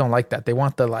 And girls don't like that. They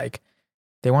want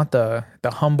the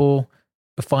humble,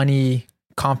 the funny,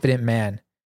 confident man.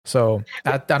 So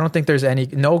I don't think there's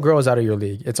no girls out of your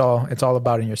league. It's all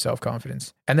about in your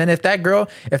self-confidence. And then if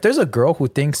there's a girl who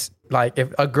thinks, like,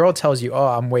 if a girl tells you, oh,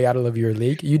 I'm way out of your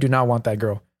league, you do not want that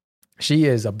girl. She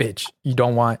is a bitch. You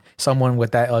don't want someone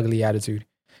with that ugly attitude.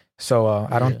 So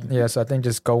so I think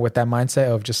just go with that mindset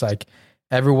of just like,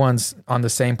 everyone's on the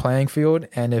same playing field.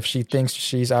 And if she thinks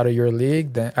she's out of your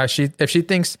league, then if she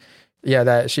thinks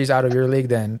that she's out of your league,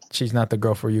 then she's not the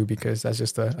girl for you, because that's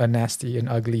just a nasty and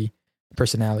ugly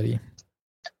personality.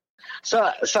 So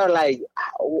like,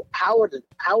 how would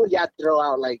y'all throw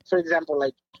out, like, for example,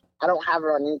 like, I don't have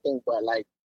her on anything, but like,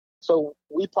 so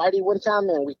we partied one time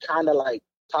and we kind of like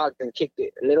talked and kicked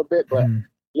it a little bit, but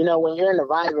you know, when you're in the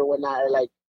vibe or whatnot, or like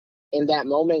in that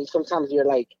moment, sometimes you're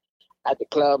like at the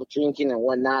club drinking and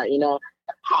whatnot, you know,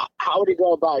 how would it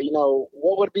go about, you know,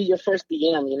 what would be your first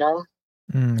DM, you know?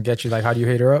 Get you, like, how do you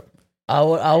hit her up? I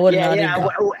would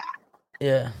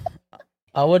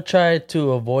I would try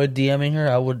to avoid DMing her.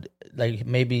 I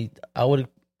would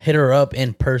hit her up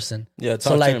in person. Yeah, talk so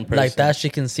to like her in person. like that she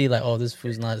can see like, oh, this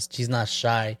fool's she's not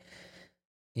shy.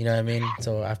 You know what I mean?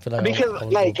 So I feel like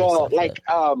because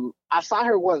I saw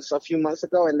her once a few months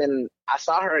ago, and then I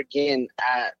saw her again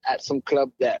at some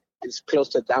club that is close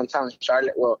to downtown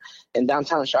Charlotte. Well, in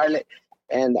downtown Charlotte,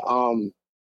 and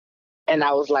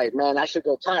I was like, man, I should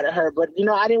go talk to her, but you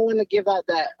know, I didn't want to give out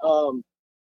that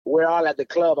we're all at the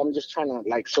club, I'm just trying to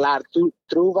like slide through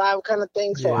vibe kind of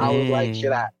thing. So I was like,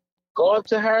 should I go up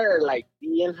to her or like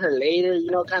be in her later,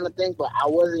 you know, kind of thing. But I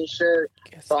wasn't sure,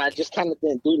 so I just kind of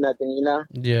didn't do nothing, you know.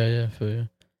 Yeah, for you.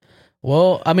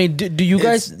 Well, I mean, do you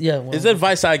guys? It's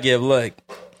advice I give. Look,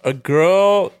 a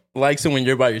girl likes it when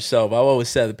you're by yourself. I've always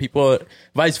said that people,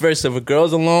 vice versa. If a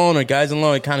girl's alone or guy's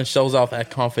alone, it kind of shows off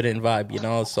that confident vibe, you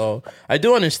know. So I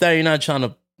do understand you're not trying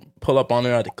to pull up on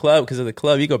her at the club, because at the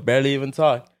club you could barely even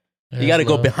talk. You got to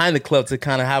go behind the club to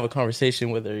kind of have a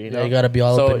conversation with her, you know? Yeah, you got to be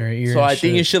all up in her ear. So I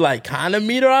think you should, like, kind of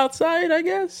meet her outside, I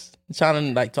guess.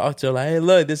 Trying to, like, talk to her, like, hey,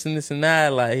 look, this and this and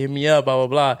that. Like, hit me up, blah, blah,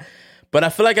 blah. But I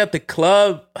feel like at the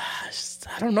club,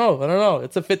 I don't know.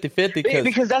 It's a 50-50.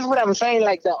 Because that's what I'm saying.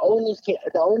 Like, the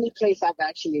only place I've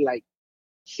actually, like,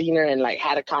 seen her and, like,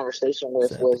 had a conversation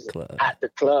with was at the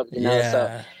club, you know? Yeah.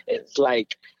 So it's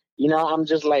like, you know, I'm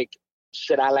just like,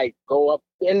 should I like go up?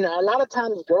 And a lot of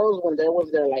times girls, when they're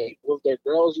with their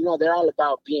girls, you know, they're all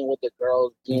about being with the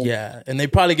girls. Yeah, and they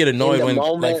probably get annoyed when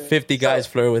moment, like 50 guys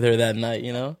flirt with her that night,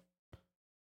 you know?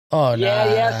 Oh,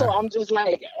 yeah. So I'm just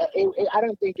like, I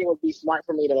don't think it would be smart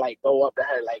for me to like go up to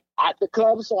her like at the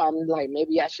club. So I'm like,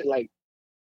 maybe I should like,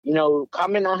 you know,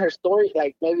 comment on her story.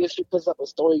 Like maybe if she puts up a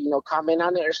story, you know, comment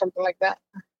on it or something like that.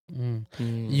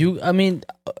 I mean,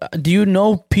 do you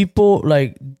know people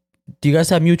like? Do you guys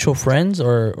have mutual friends,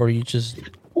 or you just?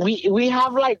 We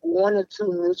have like one or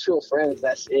two mutual friends.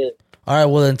 That's it. All right,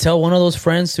 well then tell one of those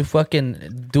friends to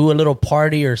fucking do a little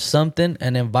party or something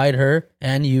and invite her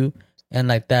and you and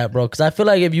like that, bro. Because I feel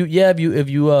like if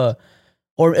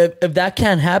that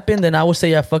can't happen, then I would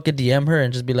say fucking DM her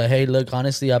and just be like, hey, look,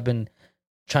 honestly, I've been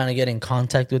trying to get in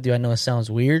contact with you. I know it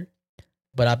sounds weird,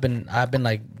 but I've been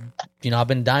like, you know, I've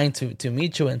been dying to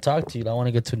meet you and talk to you. I want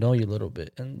to get to know you a little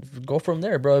bit and go from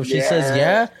there, bro. If she says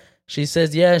yeah, she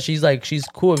says yeah. She's like, she's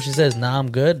cool. If she says nah,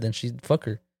 I'm good, then fuck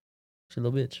her. She's a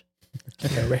little bitch.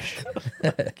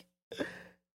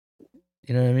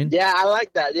 You know what I mean? Yeah, I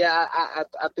like that. Yeah,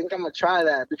 I think I'm gonna try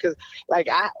that because like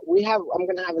I'm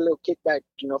gonna have a little kickback,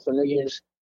 you know, for New Year's.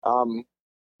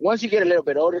 Once you get a little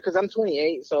bit older, because I'm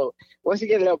 28, so once you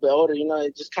get a little bit older, you know,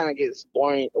 it just kind of gets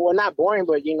boring. Well, not boring,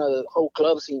 but, you know, the whole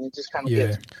club scene, it just kind of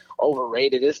gets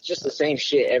overrated. It's just the same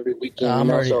shit every weekend,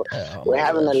 you know, so we're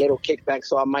having a little kickback,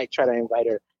 so I might try to invite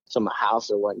her to my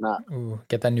house or whatnot. Ooh,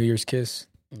 get that New Year's kiss.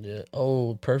 Yeah.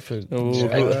 Oh, perfect.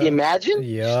 Imagine?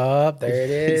 Yup, there it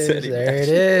is. There it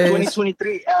is.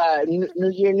 2023,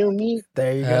 New Year, new me.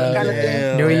 There you go. Kind of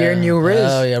thing. New Year, new Riz.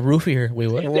 Oh, yeah, roofie here. Wait,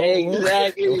 what?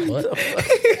 Exactly. What?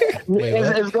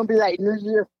 It's going to be like New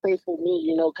Year, faithful me,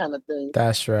 you know, kind of thing.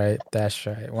 That's right.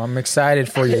 Well, I'm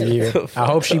excited for your year. I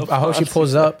hope she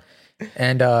pulls up,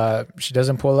 and she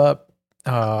doesn't pull up.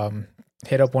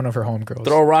 Hit up one of her homegirls.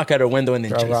 Throw a rock at her window and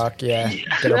then throw a rock. Yeah,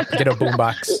 get a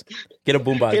boombox. Get a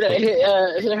boombox.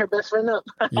 Hit her best friend up.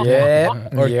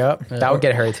 Yep. That would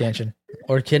get her attention.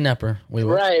 Or kidnap her. Wait,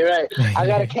 what? Right. I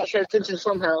gotta catch her attention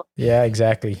somehow. Yeah,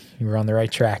 exactly. You were on the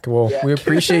right track. Well, we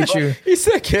appreciate you. He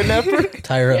said kidnap her.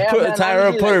 Tie her up. Tie her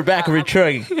up. Put her back in her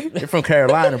truck. You're from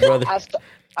Carolina, brother.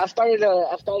 I started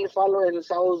following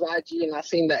Saul's IG, and I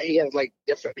seen that he has like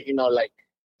different, you know, like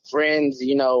friends,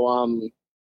 you know,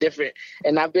 different,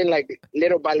 and I've been like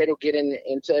little by little getting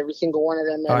into every single one of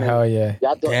them. Oh hell yeah!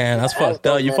 Damn, that's fucked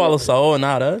up. You follow Saul,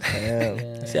 not us.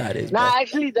 Damn. See how it is. Nah,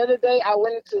 actually, the other day I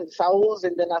went into Saul's,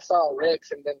 and then I saw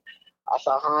Rex, and then I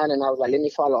saw Han, and I was like, let me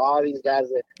follow all these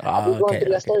guys. I'll be going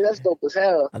through that story. That's dope as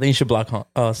hell. I think you should block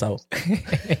Saul.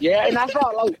 Yeah, and I saw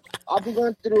like I'll be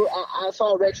going through. I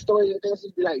saw Rex stories and things.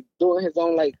 He'd be like doing his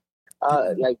own like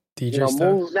DJ, you know,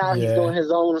 moves. Now he's doing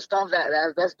his own stuff.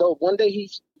 That's dope. One day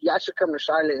y'all should come to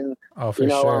Charlotte and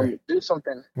do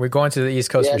something. We're going to the East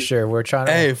Coast for sure. We're trying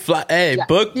to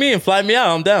book me and fly me out.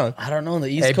 I'm down. I don't know, the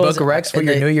East Coast. Book Rex for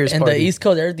your New Year's party. And the East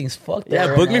Coast, everything's fucked.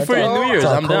 Yeah, book me for your New Year's.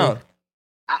 I'm down.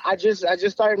 I just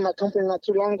started my company not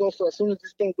too long ago, so as soon as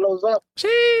this thing blows up, Rex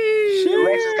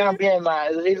is gonna be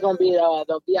he's gonna be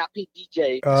the VIP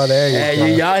DJ. Oh, there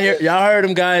you go. Y'all heard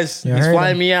him, guys. He's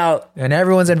flying me out, and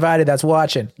everyone's invited. That's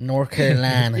watching. North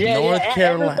Carolina. North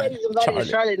Carolina. Everybody's invited to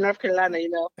Charlotte, North Carolina. You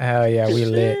know. Hell yeah, we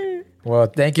lit. Well,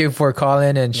 thank you for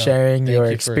calling and sharing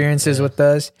your experiences with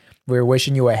us. We're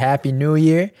wishing you a happy New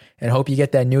Year and hope you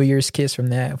get that New Year's kiss from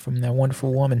that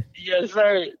wonderful woman. Yes,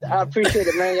 sir. I appreciate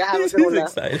it, man. Y'all have a good one. All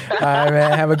right,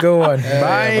 man. Have a good one.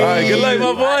 Bye. All right, good luck,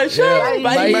 my boy.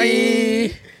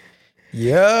 Bye.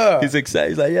 Yeah. He's excited.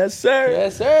 He's like, yes, sir.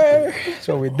 Yes, sir. That's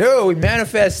what we do. We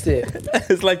manifest it.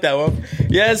 It's like that one.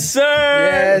 Yes,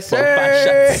 sir. Yes,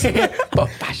 sir.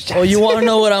 Oh, you want to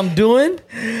know what I'm doing?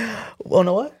 Oh,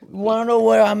 know what? wanna know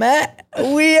where I'm at?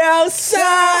 We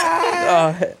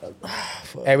outside.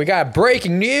 Hey, we got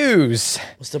breaking news.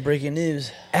 What's the breaking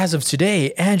news? As of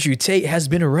today, Andrew Tate has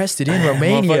been arrested in Motherfucker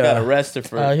Romania got arrested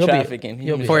for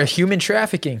trafficking. for human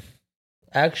trafficking.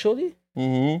 Actually?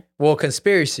 Well,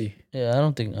 conspiracy. Yeah, I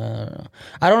don't think.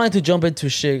 I don't like to jump into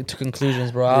shit to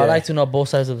conclusions, bro. I like to know both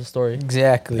sides of the story.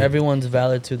 Exactly. Everyone's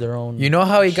valid to their own. You know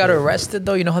how he got arrested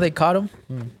though? You know how they caught him?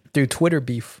 Through Twitter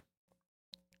beef.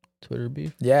 Twitter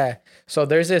beef? Yeah. So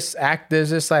there's this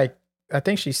like, I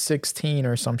think she's 16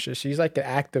 or some shit. She's like an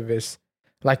activist,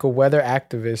 like a weather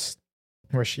activist.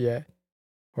 Where's she at?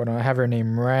 Hold on, I have her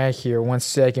name right here. One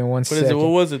second. What is it? What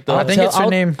was it though? I think it's her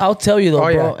name. I'll tell you though,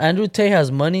 bro. Yeah. Andrew Tate has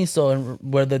money, so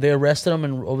whether they arrested him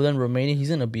over there in Romania, he's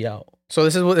gonna be out. So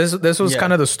this was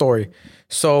kind of the story.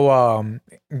 So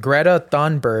Greta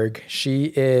Thunberg, she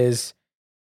is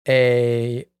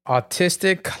a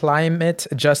autistic climate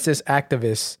justice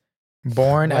activist.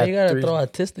 Born Why at you gotta throw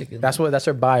autistic in that's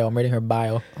her bio. I'm reading her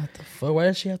bio. What the fuck? Why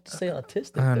does she have to say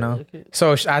autistic? I don't know.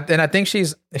 So I think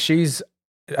she's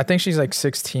like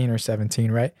 16 or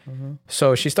 17, right?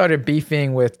 So she started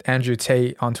beefing with Andrew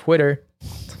Tate on Twitter.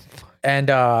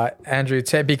 And Andrew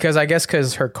Tate, because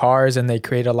her cars and they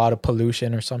create a lot of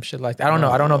pollution or some shit like that. I don't know.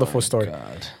 I don't know the full story.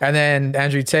 God. And then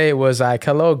Andrew Tate was like,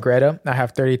 "Hello, Greta. I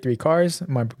have 33 cars.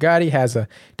 My Bugatti has a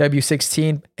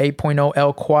W16 8.0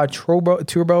 L quad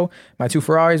turbo. My 2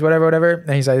 Ferraris, whatever.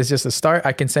 And he's like, it's just a start.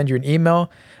 I can send you an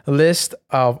email list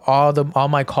of all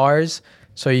my cars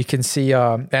so you can see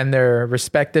and their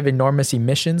respective enormous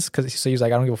emissions. So he's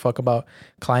like, I don't give a fuck about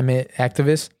climate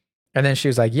activists. And then she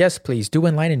was like, yes, please do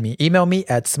enlighten me. Email me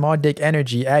at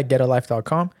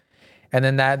smalldickenergy@getalife.com. And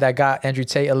then that got Andrew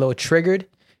Tate a little triggered.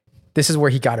 This is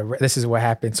where this is what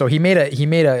happened. So he made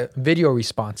a video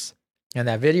response. And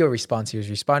that video response, he was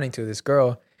responding to this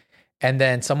girl. And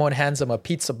then someone hands him a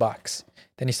pizza box.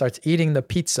 Then he starts eating the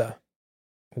pizza.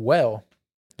 Well,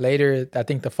 later, I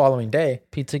think the following day.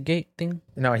 Pizzagate thing?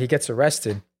 No, he gets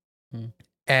arrested.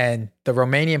 And the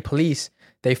Romanian police,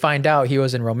 they find out he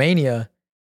was in Romania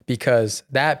because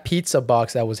that pizza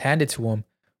box that was handed to him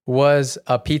was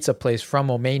a pizza place from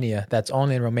Romania that's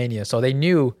only in Romania. So they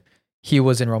knew he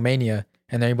was in Romania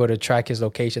and they're able to track his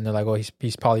location. They're like, oh,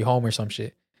 he's probably home or some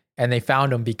shit. And they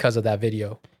found him because of that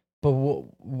video. But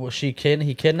was he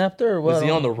kidnapped her or what? Was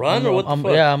he on the run or what the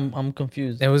fuck? Yeah, I'm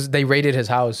confused. They raided his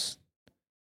house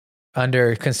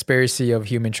under conspiracy of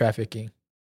human trafficking.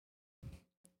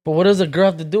 But what does a girl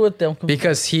have to do with them?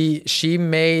 Because she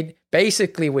made,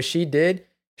 basically what she did,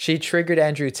 she triggered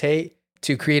Andrew Tate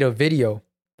to create a video.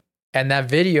 And that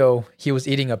video, he was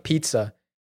eating a pizza.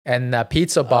 And that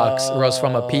pizza box was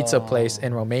from a pizza place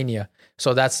in Romania.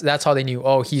 So that's how they knew,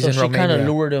 oh, he's in Romania. So she kind of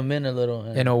lured him in a little.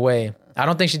 In a way. I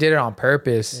don't think she did it on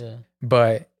purpose. Yeah.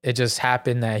 But it just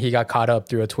happened that he got caught up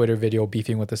through a Twitter video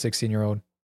beefing with a 16-year-old.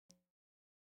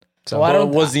 So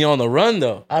was he on the run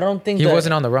though? I don't think he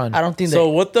wasn't on the run. I don't think so.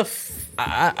 What the?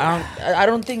 I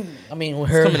don't think. I mean,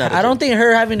 I don't think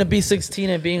her having to be 16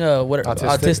 and being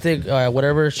autistic,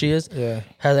 whatever she is,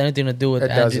 has anything to do with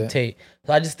Andrew Tate.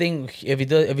 So I just think if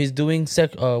he's doing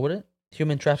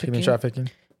human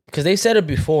trafficking, because they said it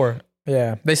before.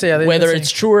 Yeah, they say whether it's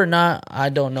true or not, I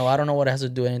don't know. I don't know what it has to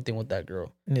do anything with that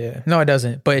girl. Yeah, no, it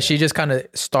doesn't. But she just kind of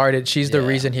started. She's the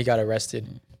reason he got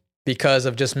arrested. Because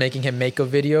of just making him make a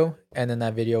video, and then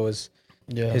that video was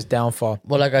his downfall.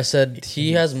 Well, like I said,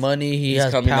 he has money, he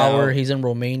has power. Out. He's in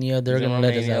Romania. They're gonna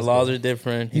let his ass laws are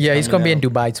different. He's gonna be in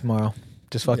Dubai tomorrow,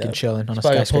 just fucking chilling on a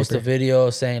skyscraper. Post a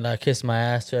video saying like "kiss my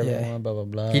ass" to everyone, blah blah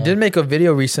blah. He did make a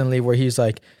video recently where he's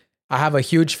like, "I have a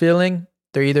huge feeling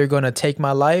they're either gonna take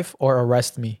my life or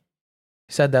arrest me."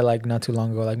 He said that like not too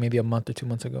long ago, like maybe a month or 2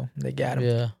 months ago. They got him.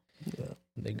 Yeah,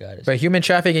 they got it. But human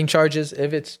trafficking charges,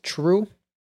 if it's true.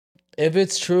 If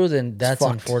it's true, then that's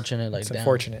unfortunate. Like, it's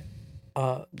unfortunate.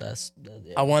 I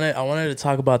wanted to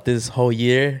talk about this whole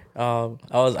year. I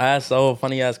was asked a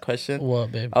funny ass question.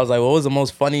 What, babe? I was like, what was the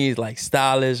most funny, like,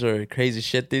 stylish or crazy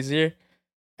shit this year?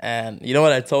 And you know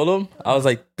what I told him? I was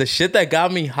like, the shit that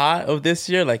got me hot of this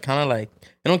year, like, kind of like,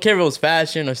 I don't care if it was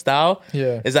fashion or style.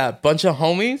 Yeah, is that a bunch of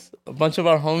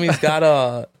our homies got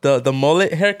the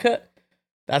mullet haircut.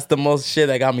 That's the most shit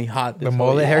that got me hot. The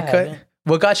mullet haircut.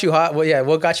 What got you hot? Well,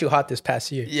 what got you hot this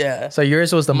past year? Yeah. So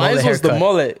yours was the mullet haircut. Mine was the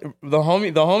mullet. The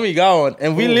homie got one,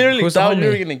 and we literally thought we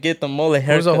were gonna get the mullet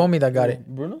haircut. Who's the homie that got it?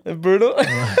 Bruno.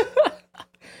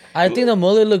 I think the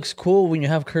mullet looks cool when you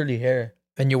have curly hair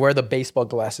and you wear the baseball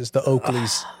glasses, the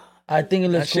Oakleys. I think it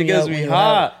looks cool. That shit gets me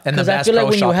hot. And the I feel like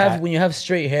when you have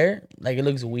straight hair, like it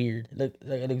looks weird.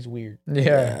 It looks weird.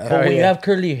 Yeah. But when you have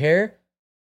curly hair,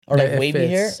 or like wavy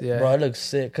hair, bro, it looks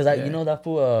sick. Cause you know that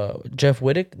fool, Jeff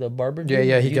Wittick, the barber.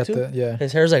 Dude, he got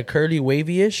his hair's like curly,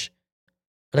 wavy-ish,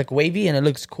 like wavy, and it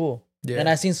looks cool. Yeah. And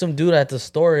I seen some dude at the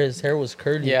store, his hair was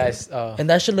curly. Yeah, and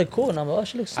that should look cool. And I'm like, oh,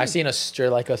 should look sick. I seen a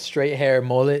straight hair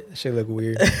mullet. It should look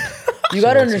weird. You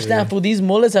gotta understand, fool. These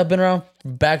mullets have been around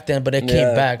back then, but it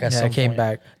came back at some point. Came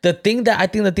back. The thing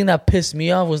that pissed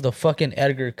me off was the fucking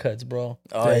Edgar cuts, bro.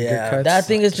 Oh yeah, cuts. That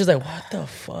thing is just like, what the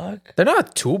fuck? They're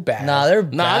not too bad. Nah, they're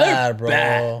bad, bro.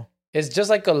 Bad. It's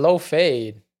just like a low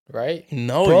fade, right?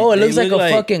 No, bro, it looks like a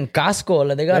fucking Costco.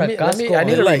 Like they got a Costco. I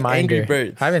need a like reminder. Angry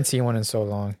Birds. I haven't seen one in so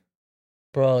long.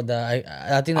 Bro,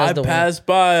 I think that's the one. I passed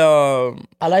by.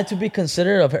 I like to be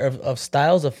considerate of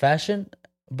styles of fashion,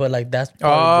 but like that's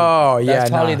probably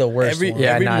probably the worst.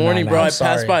 Every morning, bro, I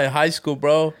pass by a high school,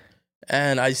 bro,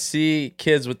 and I see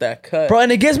kids with that cut, bro,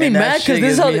 and it gets me mad because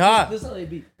this is how they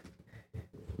be.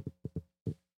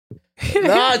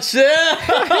 Nah, chill.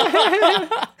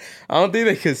 I don't think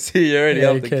they can see you already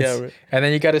off the camera. And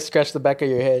then you got to scratch the back of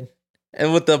your head.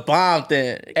 And with the bomb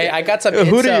thing. Hey, I got some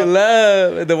Who do you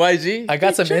love? The YG? I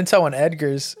got some intel on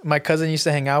Edgar's. My cousin used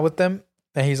to hang out with them.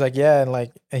 And he's like, yeah.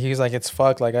 And he's like, it's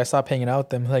fucked. Like, I stopped hanging out with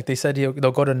them. Like, they said they'll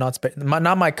go to Knott's Berry.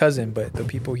 Not my cousin, but the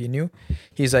people he knew.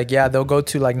 He's like, yeah, they'll go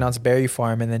to like Knott's Berry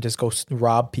Farm and then just go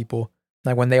rob people.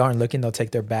 Like, when they aren't looking, they'll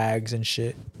take their bags and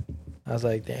shit. I was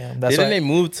like, damn. Didn't they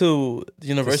move to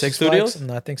Universal Studios?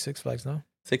 No, I think Six Flags, no?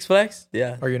 Six Flags?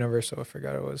 Yeah. Or Universal, I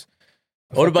forgot it was.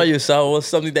 What about yourself? What's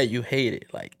something that you hated?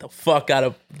 Like the fuck out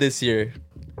of this year?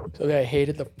 So I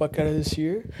hated the fuck out of this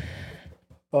year?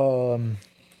 It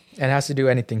has to do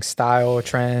anything. Style,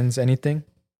 trends, anything.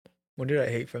 What did I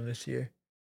hate from this year?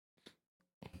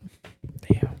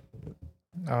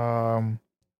 Damn.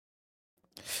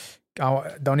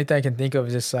 The only thing I can think of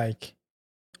is just like,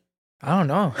 I don't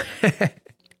know.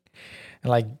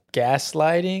 Like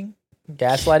gaslighting.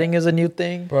 Gaslighting is a new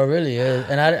thing. Bro, it really is.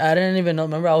 And I didn't even know.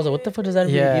 Remember, I was like, what the fuck does that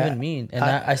even mean? And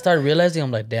I started realizing,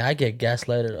 I'm like, damn, I get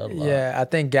gaslighted a lot. Yeah, I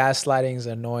think gaslighting is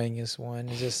annoying is one.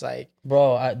 It's just like...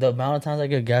 Bro, the amount of times I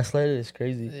get gaslighted is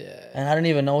crazy. Yeah. And I didn't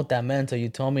even know what that meant until you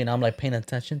told me. And I'm like paying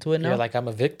attention to it now. Yeah, like I'm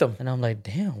a victim. And I'm like,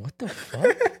 damn, what the fuck?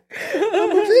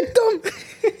 I'm a victim.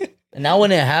 And now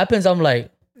when it happens, I'm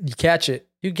like... You catch it.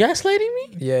 You gaslighting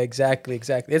me? Yeah, exactly.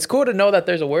 It's cool to know that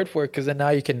there's a word for it because then now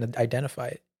you can identify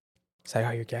it. It's like,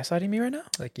 oh, you're gaslighting me right now?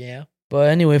 Like, yeah. But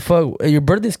anyway, fuck, your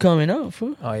birthday's coming up,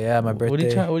 fool. Oh, yeah, my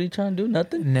birthday. What are you trying to do?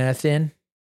 Nothing?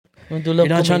 You're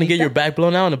not trying to get your back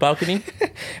blown out on the balcony?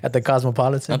 At the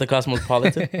Cosmopolitan? At the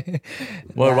Cosmopolitan?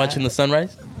 We're watching the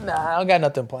sunrise? Nah, I don't got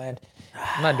nothing planned.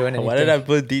 I'm not doing anything. Why did I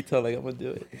put detail like I'm going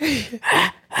to do it?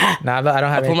 Nah, I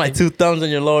don't have anything. I put my 2 thumbs on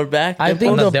your lower back. I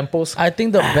think the dimples. I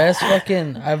think the best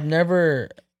fucking...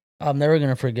 I'm never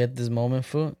gonna forget this moment,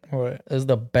 fool. What? It was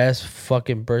the best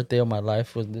fucking birthday of my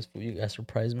life. Was this fool? You guys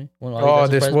surprised me. Was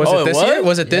it this year?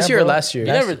 Was it this year or last year?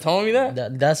 You never told me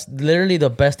that. That's literally the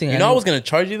best thing. You know I was gonna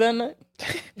charge you that night.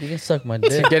 You can suck my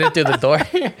dick. To get it through the door.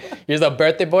 You're the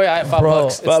birthday boy.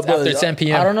 $5. After 10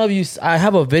 p.m. I don't know if you. I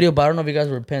have a video, but I don't know if you guys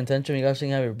were paying attention. You guys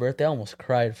singing happy birthday. I almost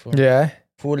cried, fool. Yeah.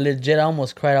 Fool, legit, I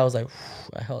almost cried. I was like,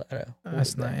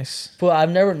 that's nice. Fool,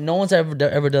 no one's ever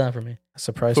done that for me. A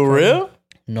surprise. For real?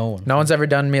 No one's ever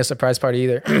done me a surprise party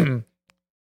either.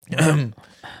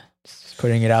 Just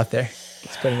putting it out there.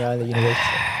 Just putting it out in the universe.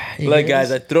 Look,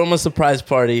 guys, I threw him a surprise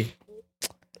party.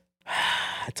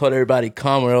 I told everybody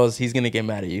come or else he's gonna get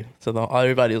mad at you. So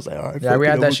everybody was like, all right. Yeah, we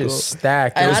had that shit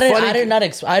stacked. And I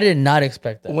did not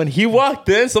expect that. When he walked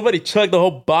in, somebody chugged the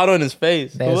whole bottle in his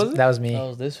face. That was me. That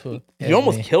was this fool. You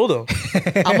almost killed him.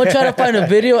 I'm gonna try to find a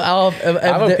video. I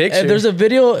have a picture. If there's a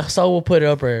video, so we'll put it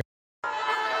up right here.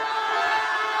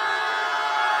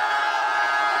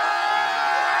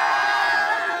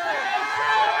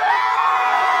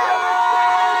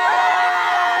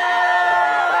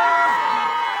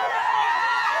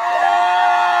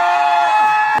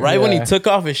 Right when he took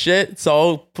off his shit,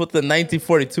 so put the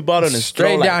 1942 bottle in his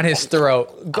straight throat, down his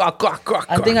throat.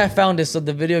 I think I found it. So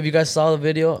the video, if you guys saw the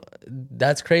video,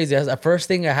 that's crazy. That's the first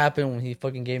thing that happened when he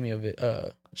fucking gave me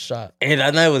a shot. Hey,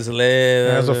 that night was lit.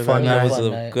 That was a fun night. That was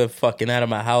a good fucking night of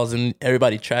my house, and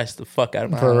everybody trashed the fuck out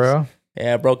of my house. For real?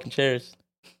 Yeah, broken chairs.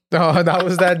 Oh, that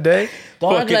was that day?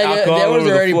 Don't act like there was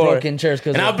already broken chairs.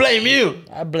 And I blame you.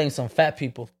 I blame some fat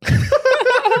people.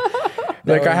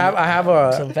 Like I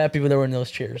have some fat people that were in those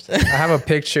chairs. I have a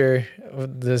picture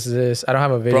of this. I don't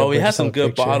have a video. Bro, we had some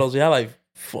good bottles. We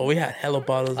had hella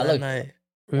bottles that night.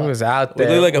 We was out there.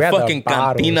 We looked like a fucking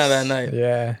cantina that night.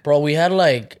 Yeah. Bro, we had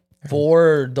like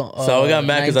 4 so we got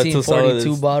mad because I took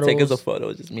some bottles. Take us a photo. It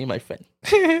was just me and my friend.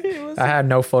 I had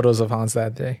no photos of Hans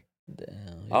that day. Damn.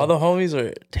 All the homies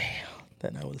were, damn.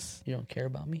 Then I was. You don't care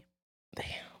about me. Damn.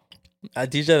 I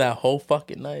DJ that whole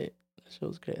fucking night. That shit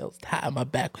was great. I was tired. My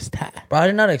back was tired. But I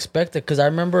did not expect it because I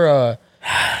remember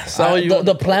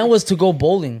the plan was to go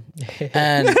bowling,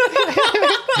 and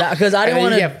because I didn't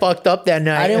want to get fucked up that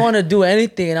night. I didn't want to do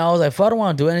anything, and I was like, if I don't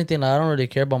want to do anything, I don't really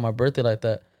care about my birthday like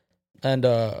that. And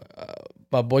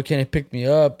my boy Kenny picked me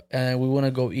up, and we want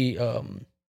to go eat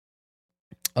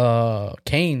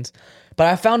Cane's. But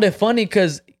I found it funny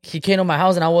because he came to my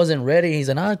house and I wasn't ready. He's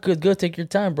like, "Nah, good, take your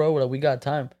time, bro. Like, we got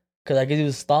time." Because I guess he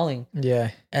was stalling.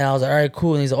 Yeah. And I was like, all right,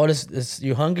 cool. And he's like, this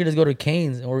you hungry? Let's go to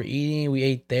Cane's. And we're eating. We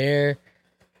ate there.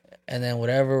 And then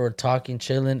whatever, we're talking,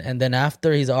 chilling. And then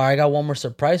after, he's like, all right, I got one more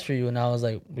surprise for you. And I was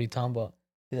like, what are you talking about?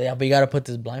 He's like, yeah, but you got to put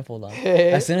this blindfold on.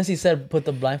 As soon as he said put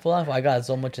the blindfold on, I got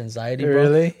so much anxiety, bro.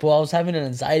 Really? But I was having an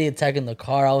anxiety attack in the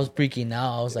car. I was freaking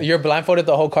out. I was like, you're blindfolded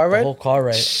the whole car ride? The whole car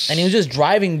ride. And he was just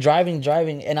driving.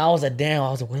 And I was like, damn.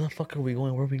 I was like, where the fuck are we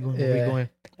going? Where are we going? Where are we going?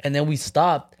 And then we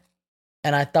stopped.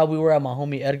 And I thought we were at my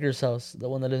homie Edgar's house, the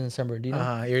one that lives in San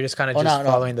Bernardino. You're just kind of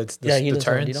following the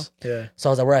turns. Yeah. So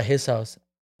I was like, we're at his house.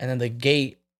 And then the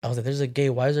gate, I was like, there's a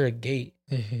gate. Why is there a gate?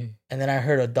 And then I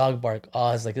heard a dog bark. Oh,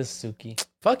 I was like, this is Suki.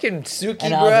 Fucking Suki,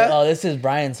 and I was like, oh, this is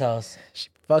Brian's house. She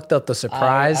fucked up the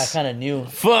surprise. I kind of knew.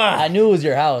 Fuck. I knew it was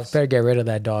your house. Better get rid of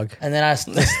that dog. And then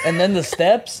then the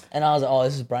steps, and I was like, oh,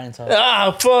 this is Brian's house.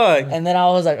 Ah, fuck. And then I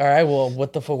was like, all right, well,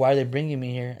 what the fuck? Why are they bringing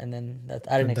me here? And then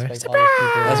I didn't expect all these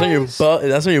people.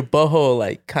 That's when your butthole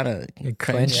like kind of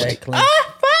clenched. Yeah, clenched.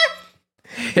 Ah,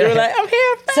 fuck! You were like, I'm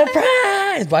here,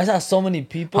 surprise! But I saw so many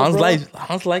people.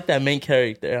 Hans like that main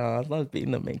character. Hans loves being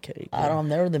the main character. I'm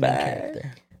never the main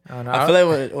character. Oh, no. I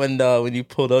feel like when you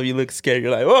pulled up, you look scared.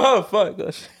 You're like, whoa, fuck,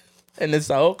 gosh. And it's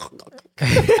like,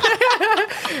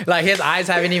 like his eyes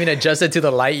haven't even adjusted to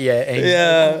the light yet. And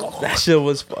that shit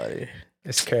was funny.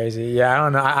 It's crazy. Yeah, I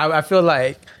don't know. I feel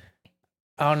like,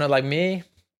 I don't know, like me,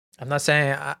 I'm not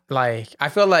saying, I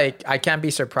feel like I can't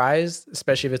be surprised,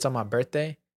 especially if it's on my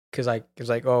birthday. Because like, it's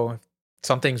like, oh,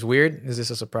 something's weird. Is this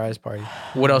a surprise party?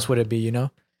 What else would it be, you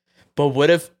know? But what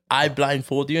if I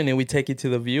blindfold you and then we take you to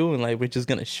the view and like we're just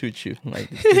gonna shoot you? Like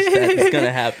it's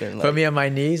gonna happen. Like, put me on my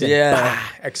knees and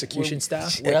execution style.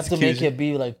 We have to make it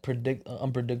be like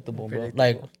unpredictable, bro.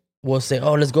 Like we'll say,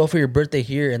 oh, let's go for your birthday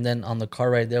here, and then on the car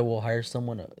right there, we'll hire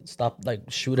someone to stop, like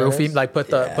shoot at us. Like put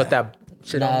that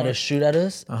shit on to shoot at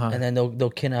us, and then they'll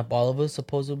kidnap all of us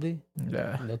supposedly.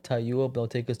 Yeah, they'll tie you up. They'll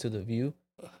take us to the view.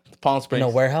 Palm Springs. In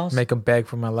a warehouse. Make them beg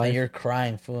for my life. And you're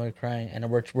crying, we're crying, and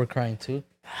we're crying too.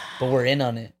 But we're in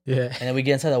on it. Yeah. And then we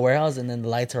get inside the warehouse, and then the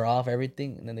lights are off,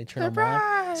 everything, and then they turn them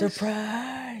on.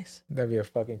 Surprise! That'd be a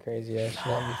fucking crazy ass.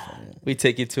 That'd be funny. We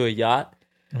take you to a yacht.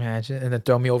 Imagine, and then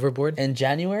throw me overboard. In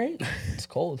January, it's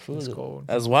cold. Food. It's cold.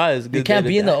 That's why it's good. You can't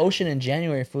be in the ocean in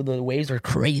January. Food. The waves are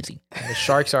crazy. And the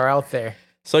sharks are out there.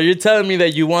 So you're telling me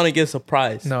that you want to get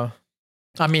surprised? No,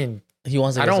 I mean. He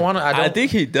wants to. I don't want to. I think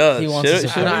he does. He wants to.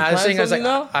 I was like,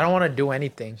 I don't want to do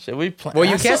anything. Should we plan? Well,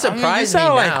 you can't surprise me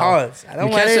now. Like Hans. I don't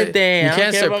want anything. You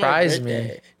can't surprise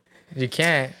me. You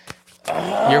can't. You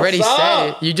already said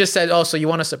it. You just said, oh, so you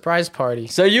want a surprise party.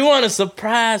 So you want a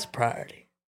surprise party.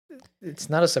 It's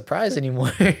not a surprise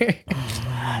anymore.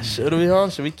 Should we,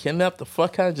 Hans? Should we kidnap the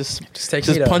fuck out? Just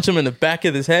punch him in the back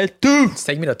of his head? Dude! Just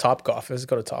take me to Topgolf. Let's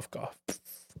go to Topgolf.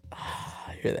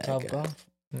 You're that Top Golf.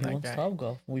 Top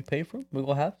Golf. We pay for him. We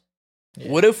go have.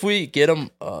 Yeah. What if we get him?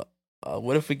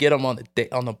 What if we get him on the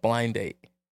date, on the blind date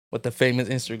with the famous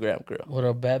Instagram girl? With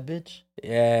a bad bitch.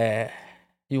 Yeah.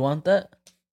 You want that?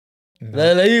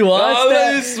 No. You want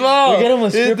that? Let small. We'll get him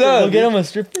a stripper. We'll get him a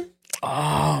stripper.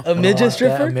 Oh, a midget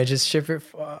stripper. A midget stripper.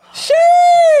 Shit.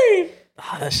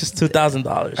 That's just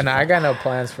 $2,000. And I got no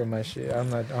plans for my shit. I'm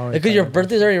not. Because your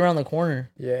birthday's already around the corner.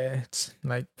 Yeah, it's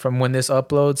like from when this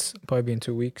uploads, probably be in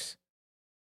 2 weeks.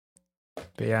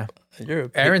 But yeah,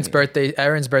 Aaron's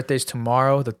birthday's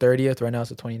tomorrow, the 30th. Right now it's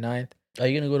the 29th. Are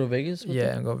you gonna go to Vegas?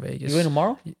 Yeah, I'm going to Vegas. You going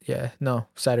tomorrow? Yeah, no,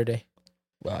 Saturday.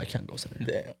 Well, I can't go Saturday.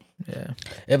 Damn. Yeah.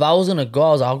 If I was gonna go,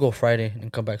 I'll go Friday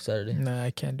and come back Saturday. Nah,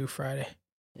 I can't do Friday.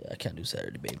 Yeah, I can't do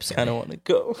Saturday, babe. I don't want to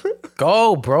go.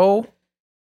 Go, bro.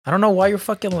 I don't know why you're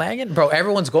fucking lagging, bro.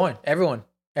 Everyone's going.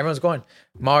 Everyone's going.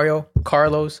 Mario,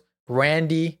 Carlos,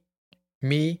 Randy,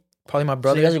 me, probably my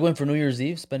brother. So you guys are going for New Year's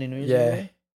Eve, spending New Year's Eve?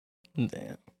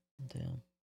 Damn.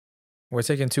 We're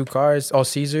taking 2 cars. Oh,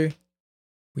 Caesar.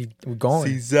 We're going.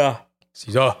 Caesar.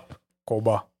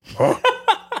 Koba.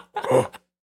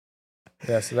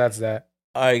 Yeah, so that's that.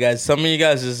 All right, guys. Some of you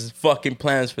guys just fucking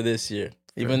plans for this year.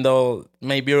 Even though it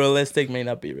may be realistic, may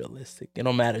not be realistic. It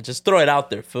don't matter. Just throw it out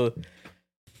there, fool.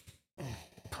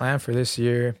 Plan for this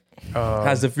year.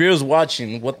 As the viewers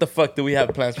watching, what the fuck do we have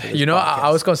plans for this You know,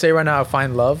 I was going to say right now, I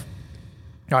find love.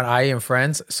 on I Am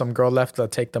Friends, some girl left the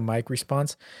take the mic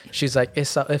response. She's like,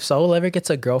 if Saul ever gets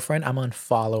a girlfriend, I'm on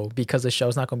follow because the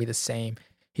show's not gonna be the same.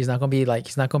 He's not gonna be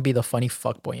the funny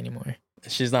fuckboy anymore.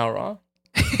 She's not wrong.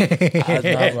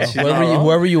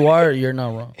 Whoever you are, you're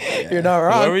not wrong. Yeah. You're not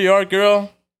wrong. Whoever you are,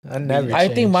 girl. I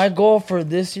think my goal for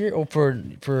this year or for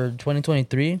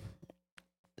 2023,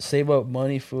 save up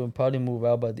money for and probably move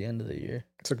out by the end of the year.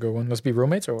 It's a good one. Let's be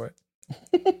roommates or what?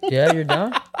 Yeah, you're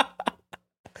down.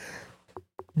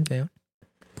 Yeah.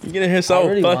 You're gonna hear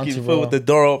someone fucking foot with the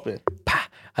door open.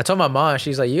 I told my mom,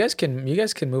 she's like, you guys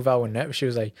can move out whenever. She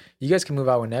was like, you guys can move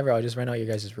out whenever. I'll just rent out your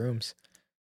guys' rooms.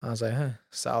 I was like,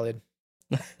 solid.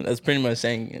 That's pretty much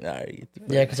saying, all right.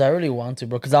 Yeah, because I really want to,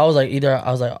 bro. Because I was like,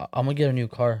 I'm gonna get a new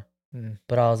car,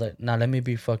 but I was like, nah, let me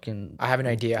be fucking. I have an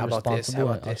idea. How about this?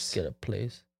 I'll just get a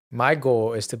place. My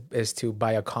goal is to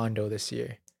buy a condo this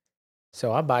year.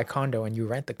 So I'll buy a condo and you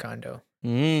rent the condo.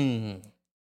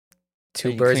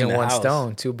 Two birds in one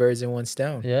stone. Two birds in one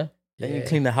stone. Yeah. Then you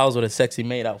clean the house with a sexy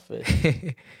maid outfit.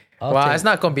 It's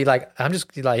not gonna be like, I'm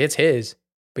just like, it's his,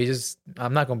 but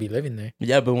I'm not gonna be living there.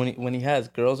 Yeah, but when he has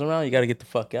girls around, you gotta get the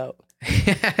fuck out.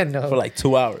 No. For like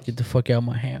 2 hours. Get the fuck out of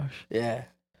my house. Yeah.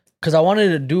 Cause I wanted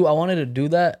to do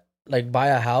that, like buy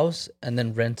a house and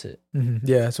then rent it. Mm-hmm.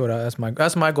 Yeah,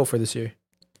 that's my goal for this year.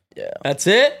 Yeah. That's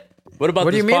it?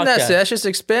 What do you mean that's just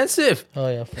expensive? Oh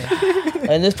yeah.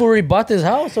 And this fool already bought this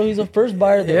house, so he's a first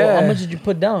buyer. Yeah. How much did you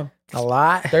put down? A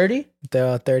lot. 30?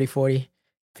 30, 40,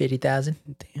 50,000.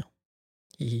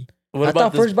 Damn. I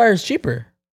thought first buyer is cheaper.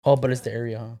 Oh, but it's the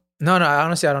area, huh? No,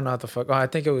 honestly, I don't know what the fuck. I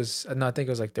think it was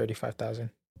like 35,000.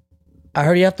 I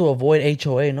heard you have to avoid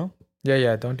HOA, no?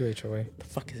 Yeah, don't do HOA. The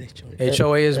fuck is HOA?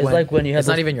 HOA is it's like when you have it's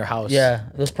not even your house. Yeah,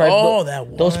 those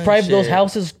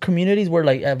houses communities where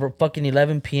like at fucking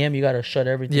 11 p.m. you gotta shut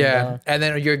everything down. And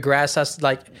then your grass has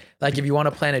like if you want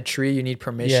to plant a tree, you need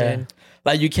permission. Yeah.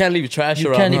 Like you can't leave trash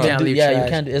around. You can't leave trash. You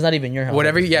can't. It's not even your house.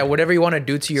 Whatever you want to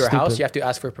do to your house, you have to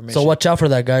ask for permission. So watch out for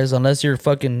that, guys. Unless you're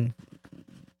fucking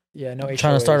trying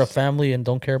to start a family and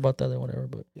don't care about that, then whatever.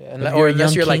 But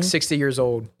unless you're like 60 years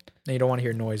old. And you don't want to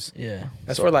hear noise. Yeah.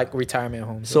 That's for like retirement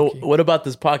homes. So what about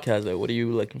this podcast? Like, what are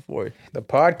you looking for? The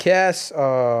podcast.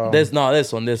 This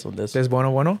one. There's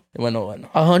bueno.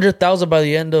 100,000 by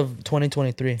the end of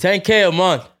 2023. 10K a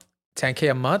month.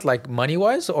 10K a month, like money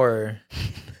wise, or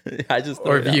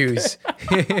views.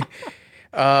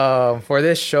 For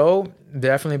this show,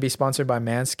 definitely be sponsored by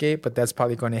Manscaped, but that's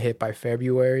probably going to hit by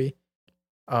February.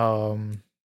 I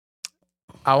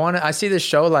see this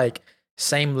show like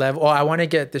same level. I want to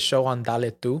get the show on Dale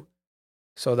Tu.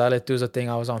 So Dale Tu is a thing.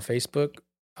 I was on Facebook.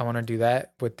 I want to do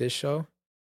that with this show.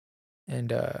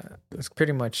 And it's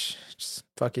pretty much just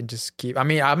keep. I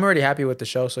mean, I'm already happy with the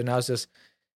show. So now it's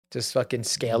just fucking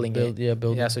scaling it. Yeah,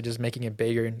 building. Yeah, so just making it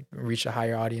bigger and reach a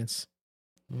higher audience.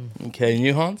 Okay, and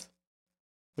you, Hans?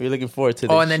 What are you looking forward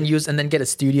to? And then get a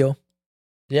studio.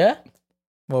 Yeah.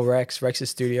 Well,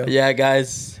 Rex's studio. Yeah,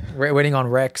 guys. We're waiting on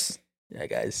Rex. Yeah,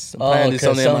 guys. I'm planning to do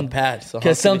something on my pad.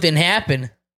 Because something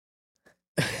happened.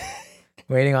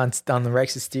 Waiting on the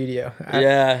Rex's studio.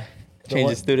 Yeah.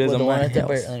 Change the studios on my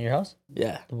house. On your house?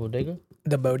 Yeah.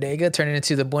 The bodega? Turning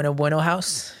into the Bueno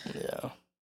house. Yeah.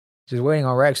 Just waiting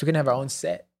on Rex. We can have our own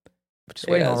set. Just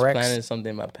waiting on Rex. Planning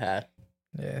something on my pad.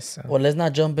 Yes. Yeah, well, let's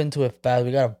not jump into it fast.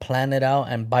 We gotta plan it out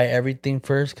and buy everything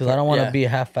first, because I don't want to be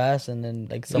half-assed and then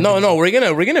like. No, we're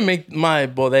gonna make my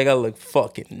bodega look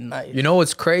fucking nice. You know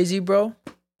what's crazy, bro?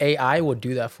 AI will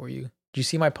do that for you. Did you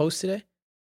see my post today?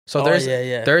 So there's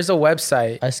a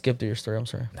website. I skipped through your story. I'm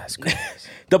sorry. That's great.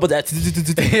 Double that.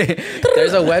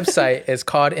 There's a website. It's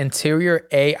called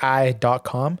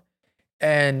interiorai.com,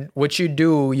 and what you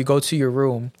do, you go to your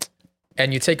room,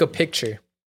 and you take a picture,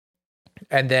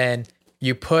 and then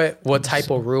you put what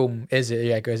type of room is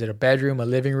it? Like, is it a bedroom, a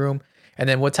living room? And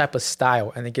then what type of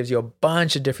style? And it gives you a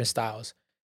bunch of different styles.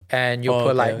 And you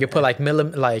put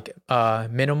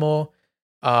minimal,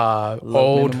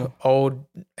 old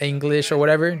English or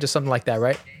whatever, just something like that,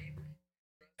 right?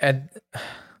 And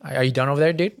are you done over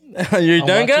there, dude? You're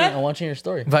done, guy? I'm watching your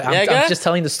story. But I'm just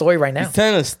telling the story right now. He's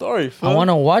telling a story, fool. I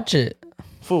want to watch it.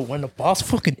 Fool, when the boss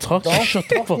fucking talks, you shut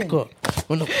the fuck up.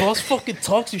 When the boss fucking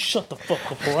talks, you shut the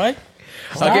fuck up, all right?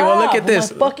 Okay, well, look at this.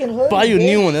 Buy you a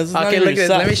new one. Okay, look at.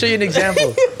 Let me show you an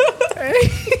example.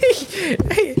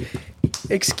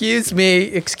 Excuse me.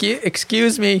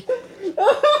 Excuse me.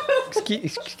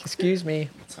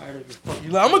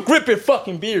 I'm gonna grip your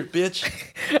fucking beard, bitch.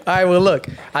 All right, well, look.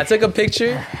 I took a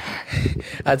picture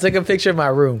of my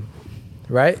room,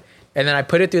 right? And then I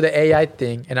put it through the AI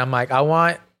thing, and I'm like, I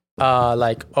want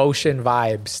like ocean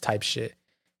vibes type shit.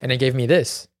 And it gave me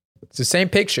this. It's the same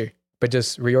picture, but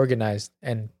just reorganized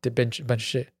and did a bunch of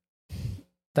shit.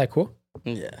 That cool?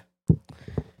 Yeah.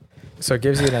 So it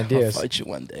gives you an idea. I'll fight you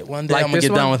one day. One day Like I'm gonna get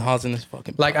this down one? with Hans in this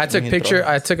fucking. Like I took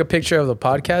a picture of the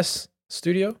podcast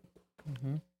studio,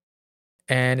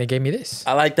 and it gave me this.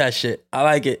 I like that shit. I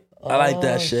like it. I like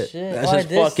that shit. That's just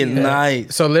fucking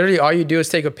nice. So literally, all you do is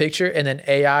take a picture, and then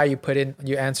AI,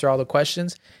 you answer all the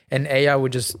questions, and AI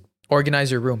would just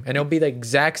organize your room, and it'll be the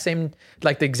exact same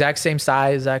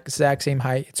size, exact same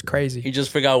height. It's crazy. You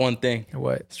just forgot one thing.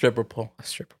 What? Stripper pole. A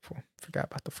stripper pole. Forgot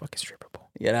about the fucking stripper pole.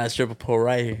 Yeah, that stripper pole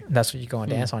right here. That's what you go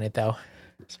and dance on it though.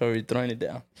 So we're throwing it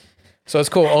down. So it's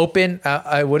cool. Open.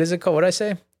 What is it called? What did I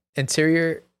say?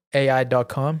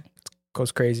 InteriorAI.com.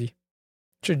 Goes crazy.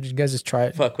 Should you guys just try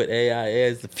it? Fuck with AI. AI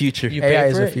is the future. AI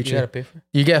is the future. You gotta pay for it?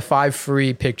 You get 5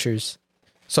 free pictures.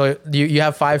 So you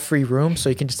have 5 free rooms. So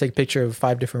you can just take a picture of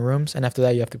 5 different rooms, and after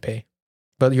that you have to pay.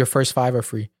 But your first 5 are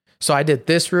free. So I did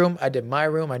this room. I did my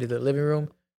room. I did the living room.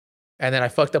 And then I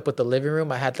fucked up with the living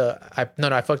room. I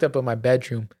fucked up with my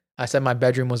bedroom. I said my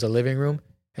bedroom was a living room,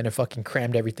 and it fucking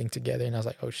crammed everything together. And I was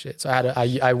like, oh shit. So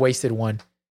I wasted one.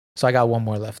 So I got one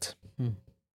more left.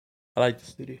 I like the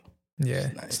studio.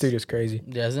 Yeah, nice. Studio's crazy.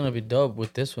 Yeah, it's gonna be dope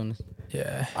with this one.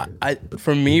 Yeah. I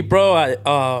for me, bro,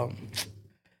 I'm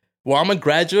gonna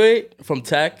graduate from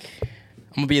tech.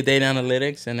 I'm gonna be a data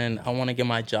analytics, and then I want to get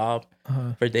my job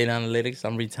for data analytics.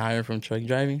 I'm retiring from truck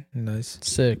driving. Nice.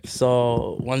 Sick.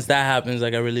 So once that happens,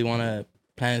 like I really want to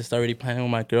start already planning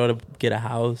with my girl to get a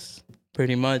house,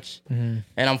 pretty much. And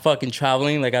I'm fucking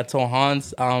traveling. Like I told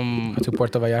Hans, To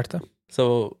Puerto Vallarta.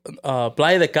 So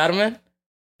Playa de Carmen.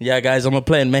 Yeah, guys, I'm gonna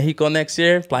play in Mexico next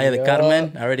year. Playa de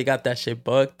Carmen. I already got that shit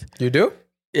booked. You do?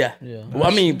 Yeah. Well, I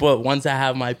mean, but once I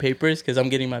have my papers, because I'm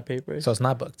getting my papers. So it's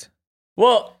not booked.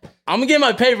 Well, I'm gonna get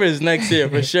my papers next year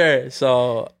for sure.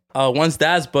 So once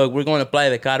that's booked, we're going to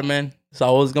Playa de Carmen. So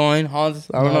I was going.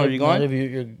 Hans, I don't know. Are you going? Not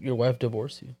if your wife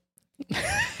divorced you.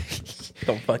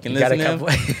 Don't fucking listen to him.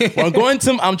 Well,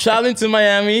 I'm traveling to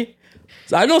Miami.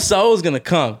 So I know Saul's gonna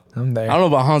come. I'm there. I don't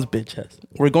know about Hans' bitch ass.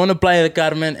 We're going to Playa de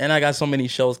Carmen, and I got so many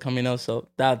shows coming up, so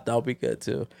that'll be good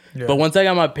too. Yeah. But once I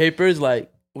got my papers, like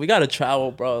we gotta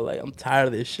travel, bro. Like I'm tired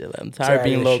of this shit. Like, I'm tired of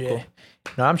being local. Shit.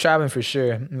 No, I'm traveling for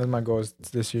sure. That's my goal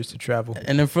this year is to travel.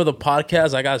 And then for the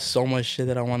podcast, I got so much shit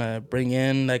that I want to bring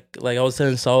in. Like I was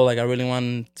telling Saul, like I really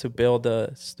want to build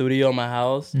a studio in my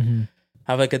house.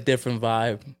 Have like a different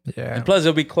vibe. Yeah. And plus,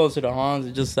 it'll be closer to Hans.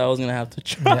 It's just I was gonna have to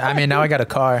drive. Yeah, I mean, now I got a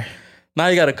car. Now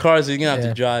you got a car, so you're gonna have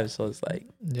to drive. So it's like,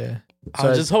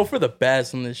 So I just hope for the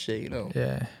best on this shit, you know.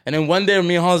 Yeah. And then one day,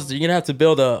 me and Hans, you're gonna have to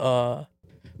build a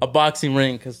boxing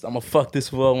ring because I'm gonna fuck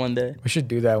this world one day. We should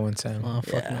do that one time.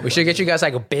 We should get you guys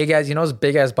like a big ass, those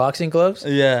big ass boxing gloves.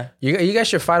 Yeah. You guys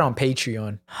should fight on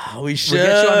Patreon. We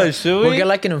should. Should we? We'll get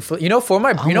like an for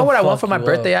my. You know what I want for my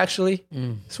birthday? Actually,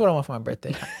 this is what I want for my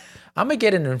birthday. I'm gonna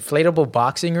get an inflatable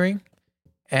boxing ring.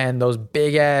 And those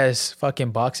big ass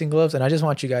fucking boxing gloves, and I just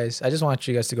want you guys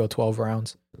to go 12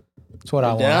 rounds. That's what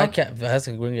I want. I can't. That's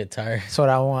gonna get tired. That's what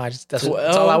I want. That's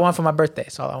all I want for my birthday.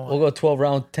 That's all I want. We'll go 12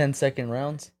 round, 10-second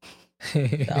rounds.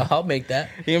 I'll make that.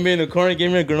 You gonna be in the corner,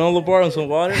 give me a granola bar and some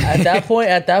water. At that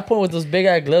point, with those big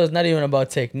ass gloves, it's not even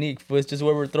about technique. It's just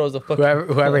whoever throws the fucking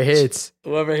whoever hits.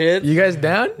 Whoever hits. You guys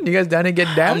down? You guys down to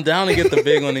get down? I'm down to get the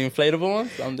big one, the inflatable ones.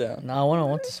 I'm down. No, I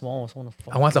want the small ones.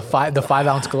 I want the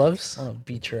 5-ounce gloves. I want to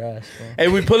beat your ass, bro. Hey,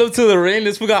 we pull up to the ring.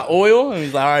 This fool got oil, and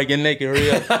he's like, "All right, get naked, hurry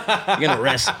up. You're gonna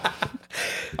rest."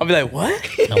 I'll be like, "What?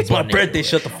 It's my birthday.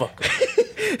 Shut the fuck up."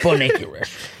 Butt naked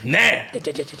rest. Nah.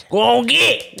 Go on,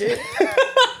 get.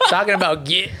 Talking about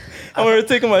get. I'm already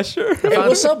taking my shirt. Hey,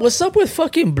 what's up with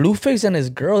fucking Blueface and his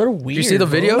girl? They're weird. You see the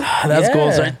video? That's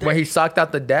goals right there. Where he socked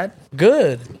out the dad?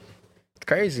 Good.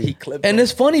 Crazy. He clipped And him.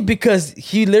 it's funny because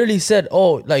he literally said,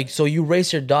 "Oh, like so you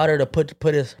raise your daughter to put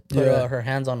her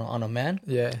hands on a man."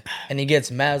 Yeah. And he gets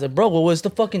mad. I was like, "Bro, what was the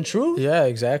fucking truth?" Yeah,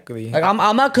 exactly. Like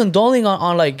I'm not condoning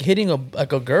on like hitting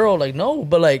a girl. Like no,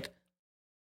 but like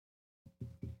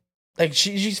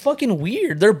she's fucking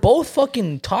weird. They're both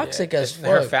fucking toxic as fuck.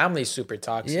 Her family's super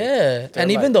toxic. Yeah, and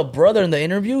even the brother in the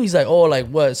interview, he's like, "Oh, like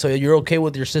what? So you're okay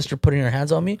with your sister putting her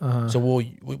hands on me? So well,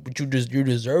 you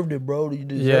deserved it, bro. You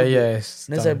deserved it."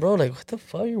 And it's like, bro, like what the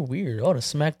fuck? You're weird. I ought to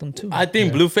smack them too. I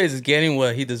think Blueface is getting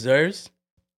what he deserves.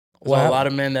 So a lot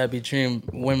of men that be treating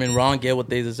women wrong get what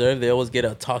they deserve. They always get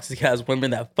a toxic ass woman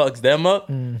that fucks them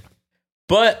up.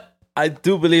 But I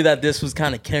do believe that this was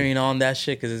kind of carrying on that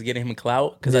shit because it's getting him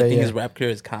clout. Because I think his rap career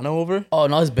is kind of over. Oh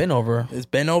no, it's been over. It's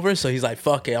been over. So he's like,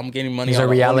 fuck it, I'm getting money. He's a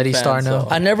reality star now.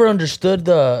 I never understood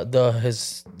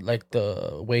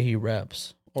the way he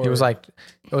raps. It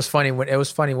was funny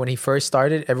when he first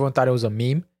started. Everyone thought it was a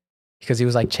meme, because he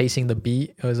was like chasing the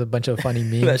beat. It was a bunch of funny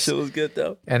memes. That shit was good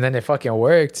though. And then it fucking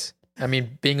worked. I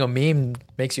mean, being a meme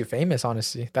makes you famous,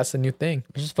 honestly. That's the new thing.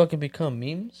 Just fucking become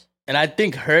memes. And I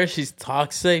think she's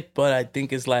toxic, but I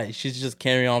think it's like she's just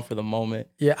carrying on for the moment.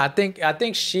 Yeah, I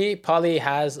think she probably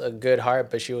has a good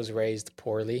heart, but she was raised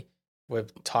poorly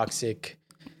with toxic.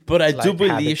 But I do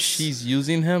believe habits. she's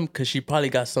using him because she probably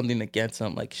got something against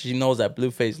him. Like she knows that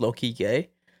Blueface low-key gay.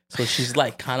 So she's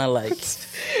like kind of like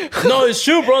no, it's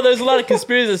true, bro. There's a lot of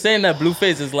conspiracies saying that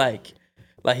Blueface is like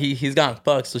he's gotten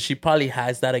fucked. So she probably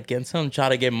has that against him, try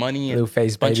to get money and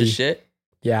Blueface, a bunch baby. of shit.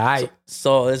 Yeah,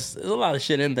 So there's a lot of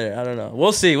shit in there. I don't know.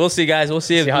 We'll see, guys. We'll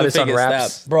see if how this Blueface gets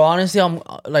unwraps. stabbed. Bro, honestly, I'm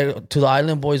like, to the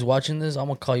Island boys watching this, I'm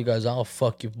gonna call you guys out. I'll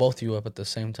fuck you, both of you up at the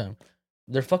same time.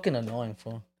 They're fucking annoying,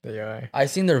 fool. they are. I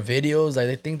seen their videos, like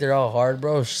they think they're all hard,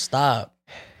 bro. Stop.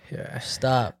 Yeah,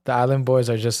 Stop. the Island Boys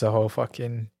are just a whole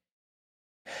fucking.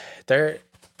 They're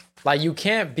like you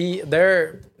can't be.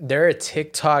 They're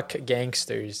TikTok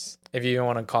gangsters. If you don't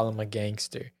want to call them a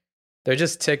gangster, they're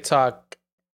just TikTok.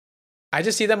 I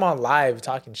just see them on live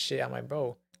talking shit. I'm like,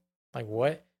 bro, like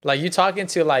what? Like you talking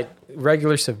to like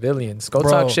regular civilians. Go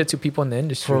Bro, talk shit to people in the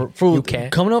industry. You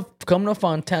can't. Coming up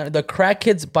on town. The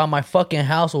crackheads by my fucking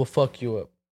house will fuck you up.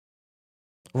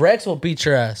 Rex will beat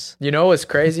your ass. You know what's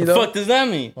crazy The though? fuck does that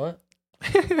mean? What?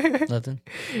 Nothing.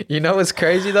 You know what's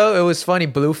crazy though? It was funny.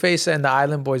 Blueface and the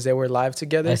Island Boys, they were live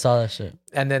together. I saw that shit.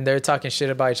 And then they're talking shit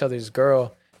about each other's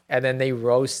girl. And then they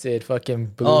roasted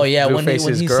fucking Oh yeah, when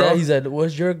Blueface's he girl. said,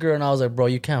 "What's your girl?" And I was like, "Bro,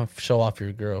 you can't show off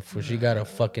your girl, for she got a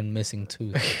fucking missing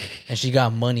tooth, and she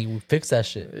got money. We fix that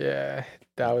shit." Yeah,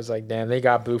 that was like, damn, they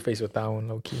got Blueface with that one,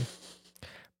 low key.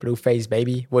 Blueface,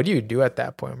 baby. What do you do at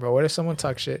that point, bro? What if someone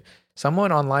talks shit?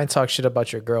 Someone online talks shit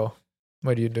about your girl.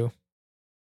 What do you do?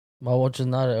 Well,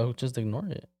 just ignore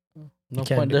it. No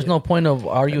can't point. do There's it. no point of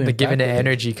arguing. They're giving it back with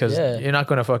energy because Yeah. you're not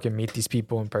gonna fucking meet these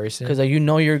people in person. Because like, you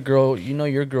know your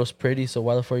girl's pretty. So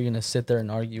why the fuck are you gonna sit there and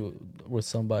argue with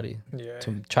somebody Yeah,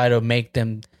 to try to make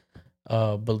them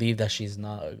believe that she's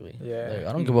not ugly? Yeah. Like,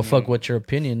 I don't give a fuck what your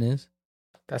opinion is.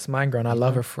 that's my girl, and I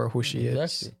love her for who she is.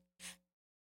 Exactly.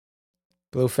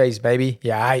 Blueface, baby.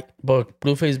 Yeah, But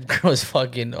Blueface girl is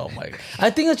fucking. Oh my! I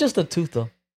think it's just a tooth though.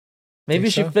 Maybe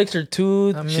Think she so? fixed her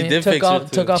tooth. I She mean, did fix her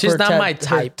took off. She's her not my her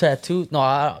type. tattoo. No,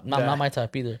 Yeah. not my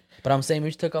type either. But I'm saying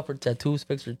maybe she took off her tattoos,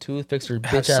 fixed her tooth, fixed her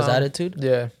Has bitch ass some- attitude.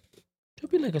 yeah, She'll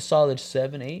be like a solid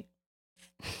 7, 8.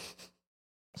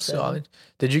 solid.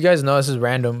 Did you guys know, this is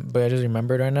random, but I just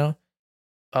remembered right now.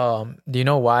 Do you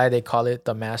know why they call it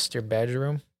the master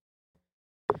bedroom?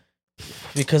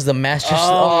 Because the master.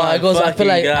 my it goes. I feel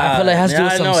like fucking it has to do God.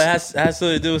 with some. I know it has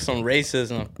to do with some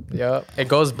racism. Yeah, it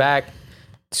goes back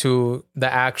to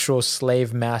the actual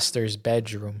slave master's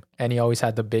bedroom, and he always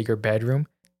had the bigger bedroom,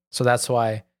 so that's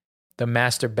why the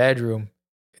master bedroom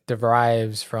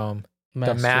derives from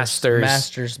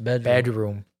master's bedroom.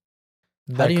 bedroom.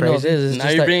 How do you know this? It's Now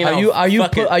just you're like, bringing are you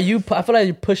out fucking- I feel like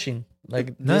you're pushing.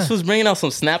 Like This was bringing out some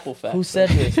Snapple facts. who said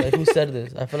this? Like who said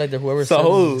this? I feel like that whoever said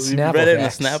So this. you Snapple read it in the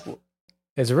facts. Snapple.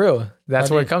 It's real. That's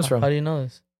How where do it comes you- from. How do you know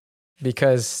this?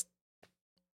 Because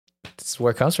it's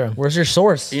where it comes from. Where's your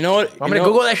source? You know what? I'm gonna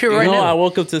Google that shit right now. I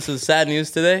woke up to some sad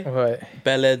news today. What?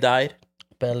 Bele died.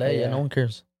 Ballet. Yeah. Yeah, no one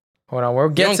cares. Hold on, we'll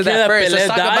get don't to care that that first. Pelé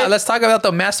died? Let's talk about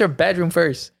the master bedroom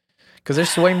first, because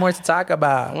there's way more to talk I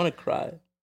about. want to cry.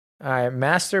 All right,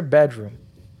 master bedroom.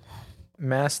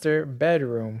 Master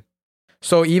bedroom.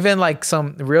 So even like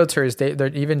some realtors, they're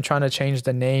even trying to change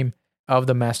the name of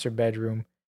the master bedroom,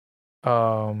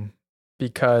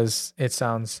 because it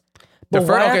sounds. But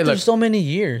why okay, after look. so many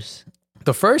years?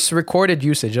 The first recorded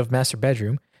usage of master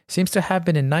bedroom seems to have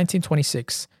been in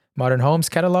 1926. Modern Homes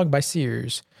cataloged by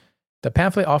Sears. The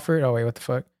pamphlet offered. Oh wait, what the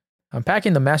fuck?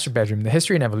 Unpacking the master bedroom: the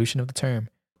history and evolution of the term.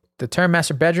 The term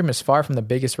master bedroom is far from the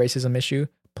biggest racism issue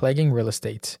plaguing real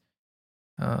estate.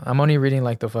 I'm only reading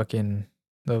like the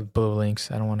blue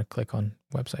links. I don't want to click on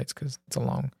websites because it's a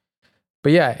long.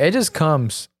 But yeah, it just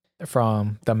comes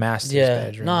from the master's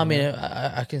bedroom. No, I you mean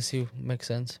know? I can see makes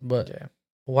sense, but Yeah.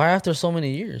 why after so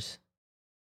many years?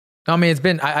 I mean, it's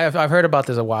been. I've heard about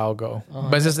this a while ago, Uh-huh.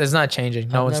 but it's not changing.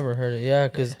 No I've one's. never heard it. Yeah,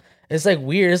 because it's like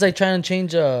weird. It's like trying to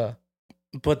change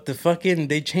But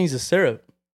they changed the syrup.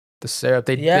 The syrup.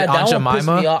 They Yeah, Aunt that one pissed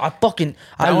me Jemima. off. I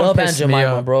That one love Aunt pissed me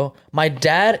Jemima, off. bro. My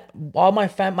dad,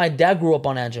 my dad grew up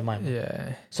on Aunt Jemima.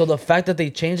 Yeah. So the fact that they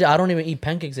changed it, I don't even eat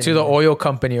pancakes To the anymore. oil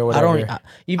company or I whatever.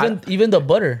 don't even the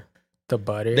butter, The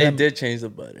butter. They did change the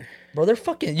butter. bro. They're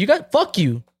fucking. You got fuck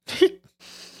you.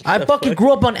 I fucking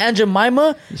grew up on Aunt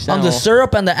Jemima, on the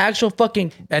syrup and the actual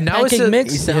fucking and now pancake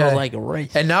mix. He sounds like a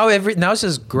race. And now it's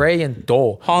just gray and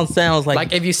dull. Han sounds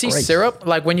like if you see syrup,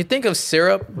 like when you think of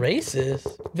syrup, racist,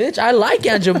 bitch. I like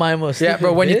Aunt Jemima. Yeah,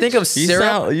 but when you think of You syrup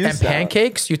sound-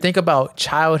 pancakes, you think about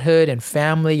childhood and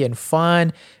family and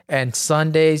fun and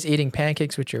Sundays eating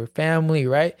pancakes with your family,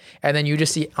 right? And then you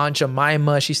just see Aunt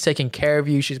Jemima. She's taking care of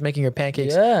you. She's making your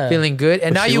pancakes, feeling good.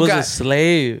 And now she you was got a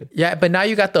slave. Yeah, but now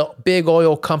you got the big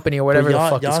oil company or whatever the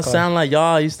fuck y'all it's called. sound like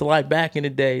y'all used to like back in the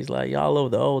days, like y'all over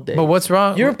the old days. But what's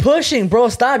wrong? you're pushing, bro.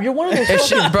 Stop. You're one of those. if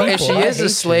she, bro, if people. she I is hate a you.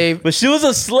 slave, But she was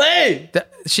a slave,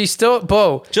 she's still,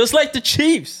 bro. just like the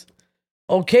Chiefs.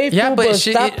 Okay, Yeah, fool, but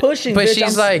stop pushing. But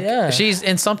bitch. she's she's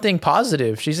in something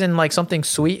positive. She's in like something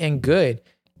sweet and good.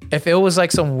 If it was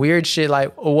like some weird shit,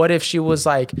 like what if she was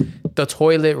like the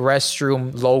toilet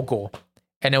restroom logo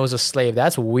and it was a slave?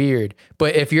 That's weird.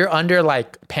 But if you're under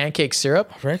like pancake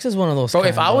syrup, Rex is one of those. bro,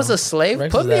 if I was a slave,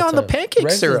 Rex put is me that on the type. pancake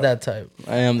Rex syrup. is that type.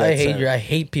 I am that I hate type. you. I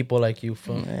hate people like you,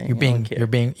 fool.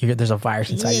 There's a virus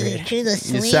inside your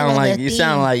head. You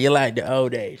sound like you like the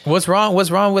old days. What's wrong with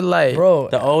like, Bro,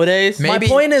 The old days. Maybe-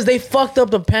 my point is they fucked up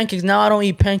the pancakes. Now I don't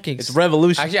eat pancakes. It's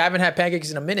revolution. actually, I haven't had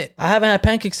pancakes in a minute. I haven't had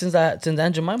pancakes since Aunt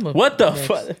Jemima. What the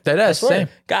fuck? That's same.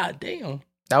 God damn.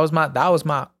 That was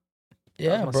my,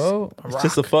 Yeah, bro. It's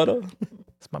just a photo.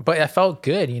 but I felt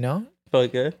good, you know?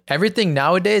 Felt good. Everything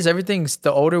nowadays,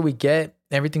 the older we get,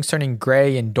 everything's turning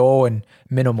gray and dull and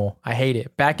minimal. I hate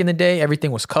it. Back in the day,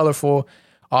 everything was colorful.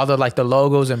 All the like the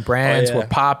logos and brands were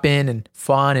popping and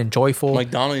fun and joyful.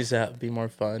 McDonald's used to have, be more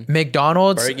fun.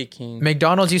 McDonald's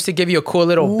used to give you a cool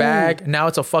little bag. Now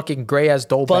it's a fucking gray ass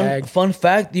dull bag. Fun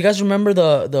fact: you guys remember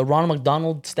the Ronald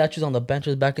McDonald statues on the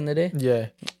benches back in the day? Yeah.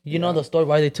 You know the story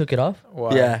why they took it off?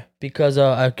 Wow. Yeah. Because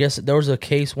I guess there was a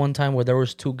case one time where there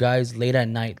was two guys late at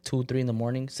night, 2, 3 in the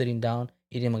morning, sitting down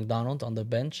eating McDonald's on the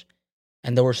bench,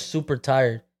 and they were super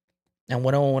tired, and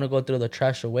one of them want to go throw the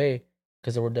trash away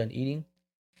because they were done eating,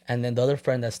 and then the other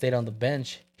friend that stayed on the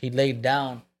bench, he laid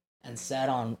down and sat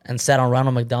on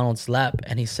Ronald McDonald's lap,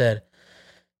 and he said,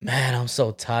 "Man, I'm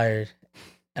so tired,"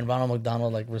 and Ronald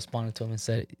McDonald like responded to him and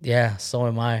said, "Yeah, so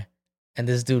am I," and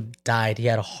this dude died. He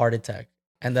had a heart attack.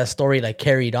 And that story like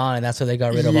carried on, and that's how they got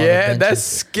rid of all the benches. That's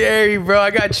scary, bro.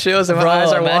 I got chills and my Bro,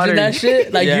 eyes are imagine watering. that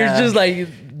shit. Like you're just like,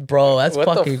 bro, that's What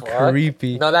the fucking fuck?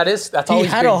 creepy. No, that's He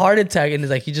always had been- a heart attack, and it's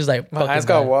like he just like My fucking eyes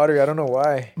got died. watery. I don't know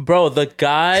why. Bro, the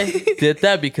guy did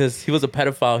that because he was a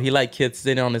pedophile. He liked kids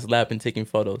sitting on his lap and taking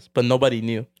photos, but nobody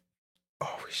knew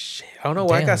Oh shit! I don't know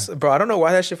why I don't know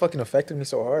why that shit fucking affected me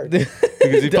so hard.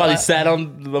 because he probably sat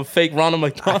on the fake Ronald I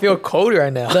McDonald. feel cold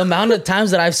right now. The amount of times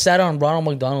that I've sat on Ronald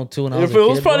McDonald too, when I was If a it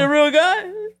was kid, probably a bro. real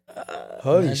guy.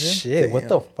 Holy shit! What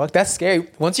the fuck? That's scary.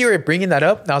 Once you were bringing that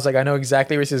up, I was like, I know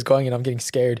exactly where this is going, and I'm getting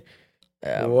scared.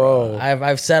 Yeah, Whoa! bro.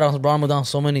 I've sat on Ronald McDonald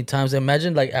so many times.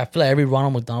 Imagine like I feel like every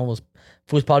Ronald McDonald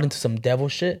was probably into some devil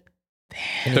shit.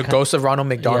 And The he ghost of Ronald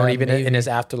McDonald, Yeah, even maybe. in his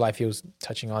afterlife, he was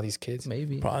touching all these kids.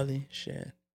 maybe. Probably.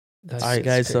 Shit. That's All right,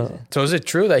 guys. crazy. So is it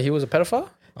true that he was a pedophile?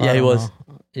 I Yeah, he don't was.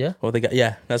 know. Yeah. Well, the guy.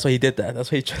 Yeah, that's why he did that.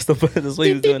 That's why he dressed up. That's what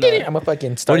he was doing. That. I'm a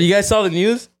fucking star. When you guys saw the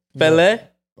news, Pele.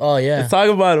 Oh yeah. Let's talk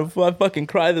about him. I fucking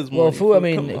cried this morning. Well, fool.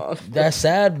 I Come mean, on. that's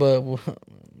sad, but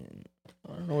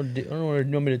I don't know what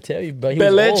you want me to tell you. But he was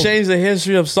Pele old. changed the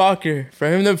history of soccer for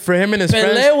him and his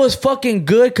Pele friends. was fucking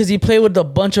good because he played with a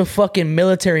bunch of fucking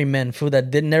military men fool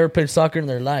that never played soccer in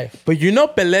their life. But you know,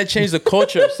 Pele changed the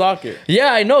culture of soccer.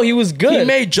 Yeah, I know he was good. He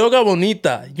made Joga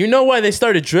Bonita. You know why they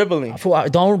started dribbling? Fool,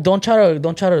 don't try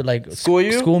to like School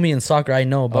you? school me in soccer. I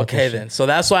know about Okay, that then. So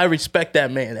that's why I respect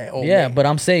that man. That old Yeah, man. but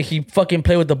I'm saying he fucking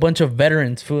played with a bunch of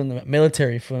veterans fool in the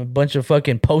military, for a bunch of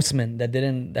fucking postmen that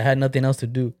had nothing else to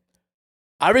do.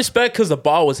 I respect because the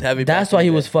ball was heavy. That's back in why the he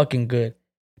day. was fucking good.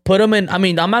 Put him in. I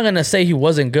mean, I'm not gonna say he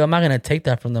wasn't good. I'm not gonna take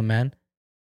that from the man.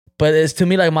 But it's to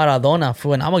me like Maradona,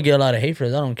 fool, and I'm gonna get a lot of hate for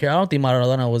this. I don't care. I don't think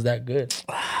Maradona was that good.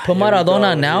 Put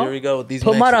Maradona now. Here we go with these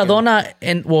Put Mexican- Maradona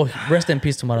in. Well, rest in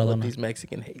peace to with Maradona. These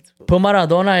Mexican hates. Put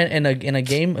Maradona in a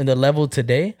game in the level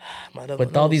today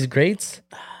with all these greats.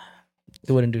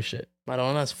 He wouldn't do shit.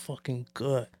 Maradona's fucking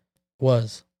good.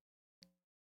 Was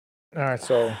All right,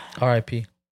 so R.I.P.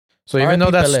 even R.I.P.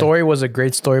 though that Pele. story was a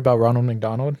great story about Ronald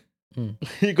McDonald,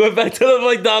 You going back to the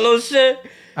McDonald's shit?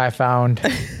 I found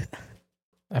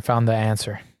the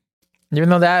answer. Even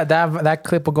though that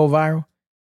clip will go viral,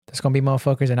 there's gonna be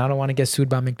motherfuckers, and I don't want to get sued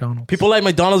by McDonald's. People like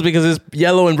McDonald's because it's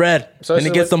yellow and red, So and this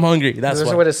it is gets them hungry. That's this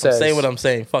is why. what it I'm says. saying what I'm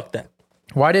saying. Fuck that.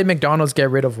 Why did McDonald's get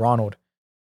rid of Ronald?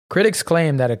 Critics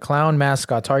claim that a clown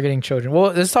mascot targeting children.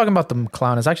 Well, this is talking about the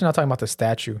clown. It's actually not talking about the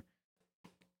statue.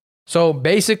 So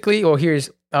basically, here's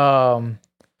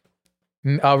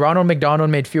Ronald McDonald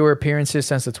made fewer appearances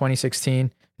since the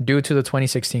 2016 due to the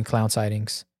 2016 clown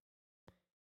sightings.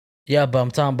 Yeah, but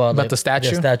I'm talking about the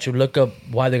statue. The statue. Look up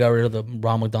why they got rid of the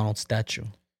Ronald McDonald statue.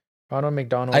 Ronald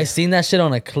McDonald. I seen that shit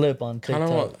on a clip on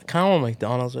TikTok. Kind of want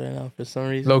McDonald's right now for some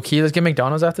reason. Low key, let's get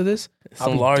McDonald's after this.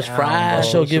 Some large fries.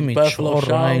 She'll give me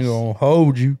churro. I ain't gonna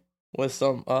hold you. With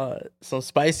some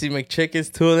spicy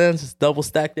McChickens, 2 of them, just double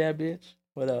stack that bitch.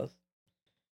 What else?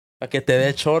 Pa que te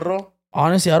dé chorro.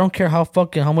 Honestly, I don't care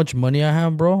how much money I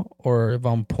have, bro, or if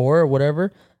I'm poor or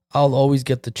whatever. I'll always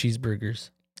get the cheeseburgers.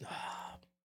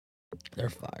 They're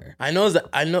fire. I know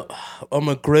I'm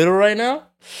a griddle right now.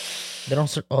 They don't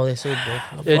serve. Oh, they serve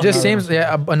both. It just seems.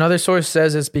 Yeah, another source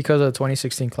says it's because of the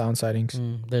 2016 clown sightings.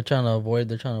 They're trying to avoid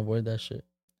that shit.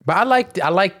 But I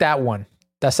like that one.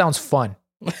 That sounds fun.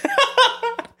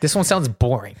 This one sounds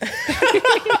boring.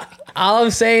 All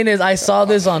I'm saying is I saw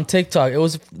this on TikTok. It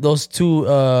was those two.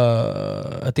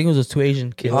 I think it was those 2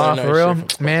 Asian kids. Oh, for real,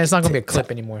 man! It's not gonna be a clip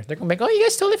anymore. They're gonna make. Oh, you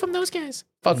guys stole it from those guys.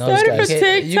 Fuck those guys.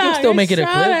 You can still make it a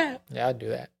clip. Yeah, I'll do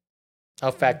that.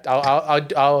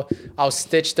 I'll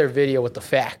stitch their video with the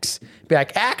facts. Be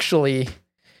like, actually,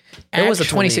 it was the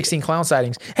 2016 clown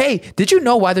sightings. Hey, did you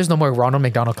know why there's no more Ronald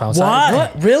McDonald clown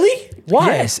sightings? What? Really? Why?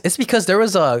 Yes, it's because there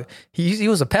was he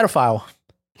was a pedophile.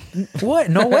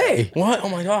 What? No way. What? Oh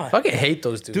my god. I fucking hate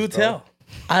those dudes. Do tell.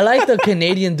 I like the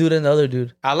Canadian dude and the other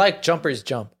dude. I like Jumpers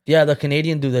Jump. Yeah, the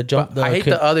Canadian dude that jump. I hate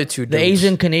the other two dudes. The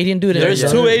Asian Canadian dude. There's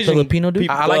and 2 Asian Filipino dude.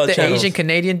 I like the channels. Asian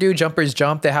Canadian dude, Jumpers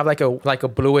Jump. They have like a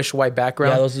bluish white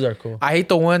background. Yeah, those dudes are cool. I hate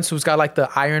the ones who's got like the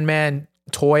Iron Man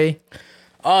toy.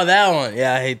 Oh, that one.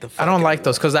 Yeah, I hate the. I don't like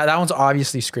those because that one's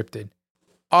obviously scripted.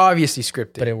 Obviously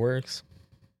scripted. But it works.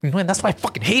 Man, that's why I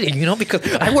fucking hate it,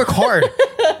 because I work hard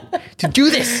to do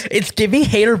this. It's giving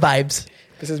hater vibes.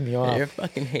 Pisses me off. You're a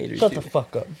fucking hater. Shut the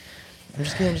fuck up. I'm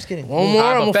just kidding. One more,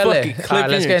 I'm Pele. fucking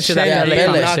clipping Let's get into that your Pele chin.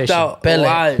 conversation. Knocked out Pele.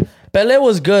 alive. Pele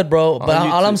was good, bro. But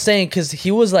On all I'm YouTube. saying, because he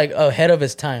was like ahead of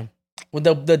his time. With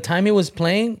the time he was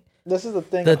playing, This is the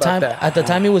thing at the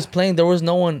time he was playing, there was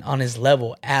no one on his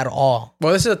level at all.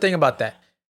 Well, this is the thing about that.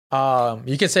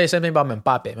 You can say something about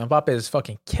Mbappe. Mbappe is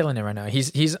fucking killing it right now.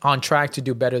 He's on track to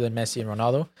do better than Messi and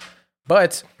Ronaldo.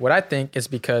 But what I think is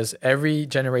because every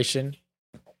generation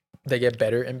they get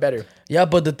better and better. Yeah,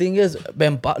 but the thing is,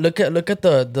 look at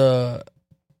the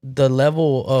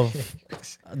level of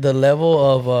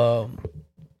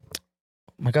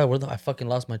my God, I fucking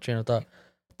lost my train of thought.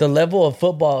 The level of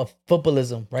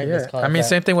footballism, right? Yeah. I mean,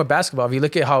 same thing with basketball. If you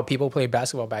look at how people played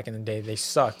basketball back in the day, they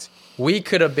sucked. We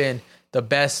could have been the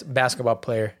best basketball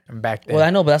player back then. Well, I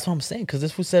know, but that's what I'm saying. Because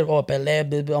this fool said, "Oh,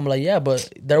 Pelé." I'm like, yeah, but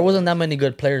there wasn't that many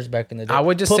good players back in the day. I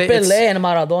would just put say Pelé and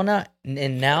Maradona,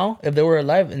 and now, if they were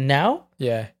alive, now,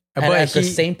 yeah, and but at the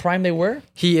same prime they were.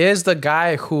 He is the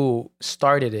guy who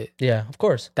started it. Yeah, of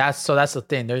course. That's the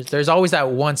thing. There's always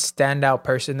that one standout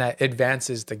person that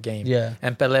advances the game. Yeah,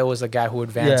 and Pelé was the guy who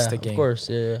advanced the game. Of course,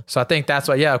 yeah. So I think that's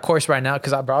why. Yeah, of course. Right now,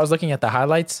 because I was looking at the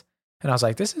highlights, and I was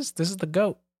like, this is the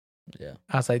GOAT. Yeah,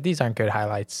 I was like, these aren't good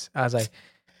highlights. I was like,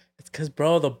 it's because,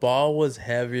 bro, the ball was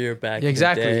heavier back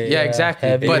exactly. in the day. Yeah, exactly.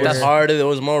 It But was that's harder. There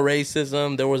was more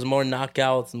racism. There was more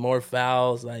knockouts, more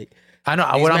fouls. Like, I know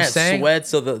what I'm saying. Sweat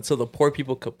so the poor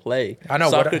people could play. I know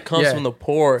soccer comes from the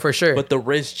poor for sure, but the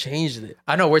risk changed it.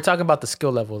 I know we're talking about the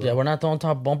skill level. Though. Yeah, we're not don't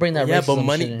bring that. Yeah, but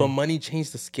money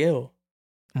changed the skill.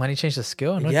 Money changed the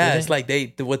skill. No, yeah, it's like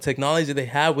what technology they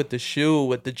have with the shoe,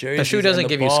 with the jersey. The shoe doesn't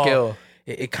give you skill.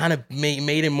 It kind of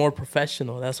made it more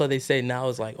professional. That's why they say now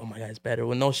it's like, oh my God, it's better.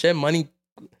 With no shit, money.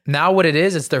 Now what it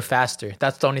is they're faster.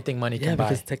 That's the only thing money can buy.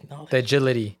 Because technology. The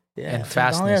agility and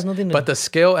fastness. But the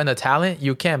skill and the talent,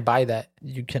 you can't buy that.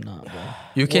 You cannot, bro.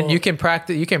 You can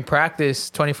practice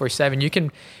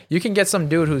 24/7. You can get some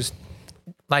dude who's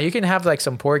like, you can have like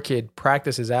some poor kid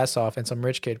practice his ass off and some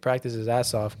rich kid practice his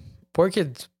ass off. Poor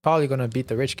kid's probably gonna beat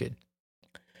the rich kid.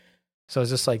 So it's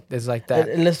just like that.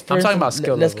 I'm talking about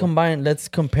skill. Let's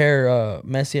compare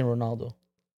Messi and Ronaldo.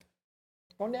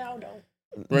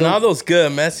 Ronaldo's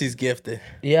good. Messi's gifted.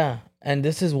 Yeah, and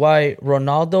this is why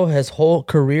Ronaldo his whole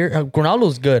career.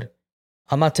 Ronaldo's good.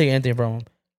 I'm not taking anything from him,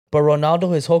 but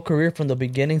Ronaldo his whole career from the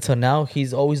beginning to now,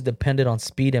 he's always depended on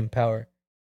speed and power.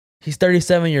 He's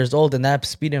 37 years old, and that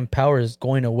speed and power is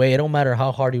going away. It don't matter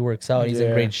how hard he works out; he's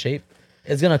in great shape.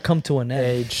 It's gonna come to an end.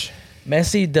 Age.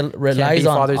 Messi relies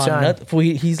on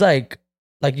nothing. He's like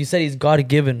you said, he's God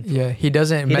given. Yeah, Messi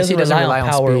doesn't rely on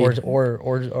power speed.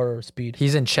 or speed.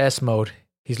 He's in chess mode.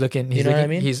 He's looking. You know what I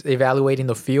mean? He's evaluating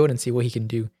the field and see what he can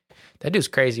do. That dude's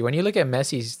crazy. When you look at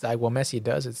Messi's like what Messi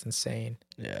does, it's insane.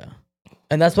 Yeah,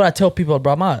 and that's what I tell people,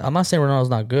 bro. I'm not saying Ronaldo's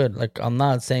not good. Like I'm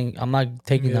not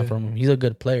taking that from him. He's a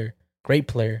good player, great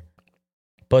player.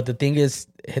 But the thing is,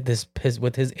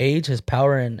 with his age, his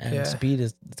power and speed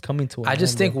is coming to him. I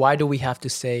just think, why do we have to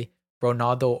say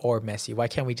Ronaldo or Messi? Why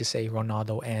can't we just say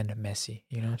Ronaldo and Messi?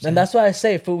 You know what I'm saying? And that's why I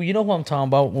say, you know who I'm talking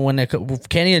about. When with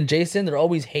Kenny and Jason, they're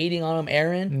always hating on him,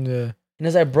 Aaron. Yeah. And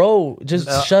it's like, bro, just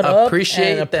shut up and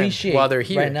appreciate while they're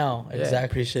here right now. Yeah. Exactly.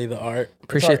 Appreciate the art.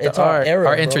 Appreciate the art.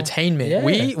 Our entertainment. Yeah.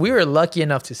 We were lucky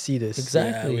enough to see this.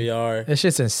 Exactly. Yeah, we are. It's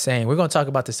just insane. We're going to talk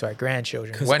about this to our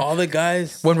grandchildren. Because all the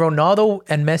guys... When Ronaldo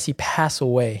and Messi pass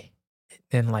away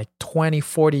in like 20,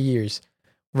 40 years,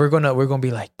 we're gonna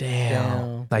be like,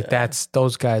 damn. Like that's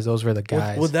those guys. Those were the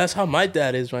guys. Well, that's how my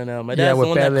dad is right now. My dad's the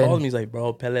one that called me. He's like,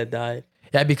 bro, Pele died.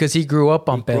 Yeah, because he grew up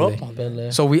on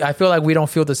Pele. So I feel like we don't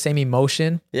feel the same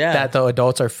emotion that the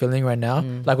adults are feeling right now.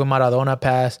 Like when Maradona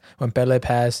passed, when Pele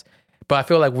passed. But I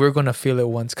feel like we're going to feel it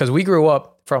once. Because we grew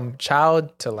up from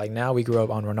child to like now, we grew up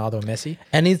on Ronaldo and Messi.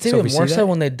 And it's even more so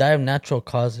when they die of natural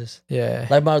causes. Yeah.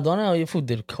 Like Maradona, you fool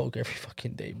did coke every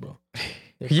fucking day, bro.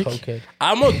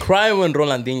 I'm going to cry when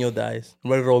Ronaldinho dies.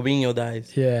 When Robinho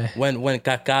dies. Yeah. When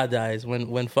Kaká dies.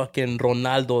 When fucking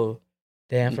Ronaldo...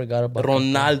 Damn, I forgot about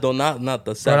Ronaldo, not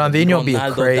the seven. Ronaldinho be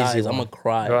crazy. Dies, I'm gonna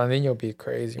cry. Ronaldinho be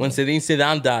crazy. When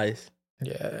Zidane dies,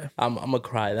 yeah, I'm gonna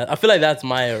cry. I feel like that's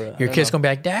my era. Your kid's gonna be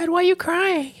like, Dad, why are you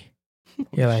crying?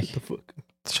 You're like,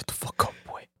 shut the fuck up,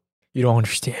 boy. You don't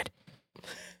understand.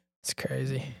 It's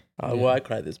crazy. Well, I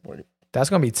cried this morning. That's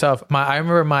gonna be tough. I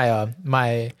remember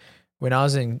my when I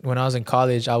was in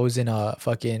college, I was in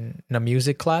a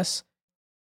music class,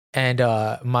 and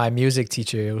my music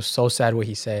teacher, it was so sad what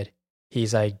he said.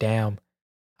 He's like, damn,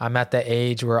 I'm at the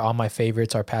age where all my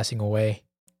favorites are passing away.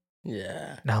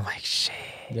 Yeah. And I'm like, shit.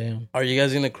 Damn. Are you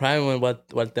guys gonna cry when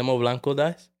Cuauhtémoc Blanco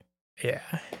dies? Yeah.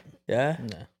 Yeah?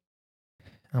 Nah.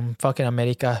 I'm fucking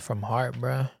America from heart,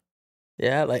 bro.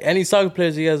 Yeah, like any soccer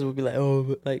players, you guys would be like,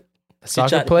 oh, like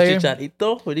soccer player?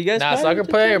 Chicharito? Would you guys cry? Soccer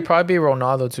player would probably be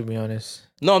Ronaldo, to be honest.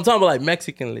 No, I'm talking about like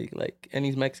Mexican league, like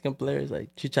any Mexican players,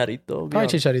 like Chicharito. Probably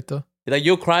Chicharito. Like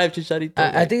you'll cry if Chicharito.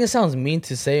 I think it sounds mean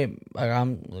to say. Like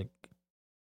I'm like,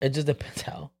 it just depends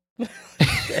how.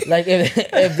 Like if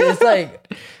it's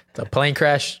like it's a plane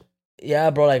crash.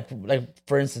 Yeah, bro. Like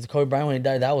for instance, Kobe Bryant when he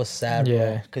died, that was sad. Yeah,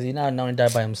 bro. Because he not only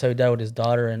died by himself, he died with his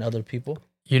daughter and other people.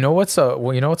 You know what's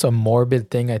a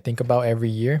morbid thing I think about every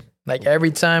year? Like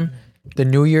every time the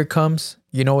new year comes,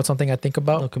 you know what's something I think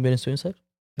about? No, committing suicide.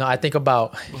 No, I think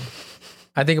about.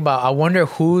 I wonder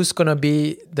who's going to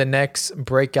be the next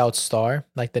breakout star,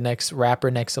 like the next rapper,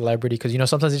 next celebrity. Because,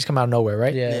 sometimes they just come out of nowhere,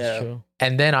 right? Yeah, that's true.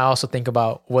 And then I also think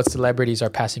about what celebrities are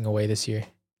passing away this year.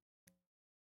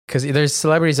 Because there's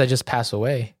celebrities that just pass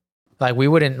away. Like we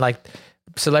wouldn't, like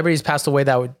celebrities passed away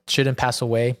that shouldn't pass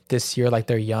away this year. Like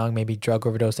they're young, maybe drug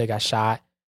overdose, they got shot.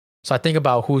 So I think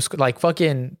about who's, like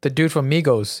fucking the dude from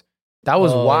Migos. That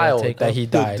was wild that he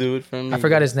died. Dude from I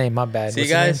forgot his name. My bad. See,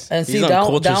 guys, and he's on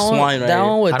Culture Swine right that one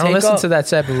here. would I don't listen to that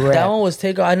type of rap. That one was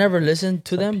Takeoff. I never listened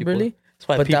to them really. That's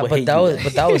why people hate you.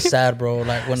 But that was sad, bro.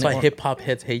 Like when that's why hip hop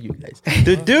heads hate you guys.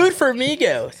 The dude for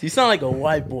Migos. You sound like a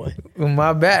white boy.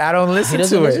 My bad. I don't listen to it.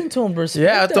 He doesn't listen to him, bro.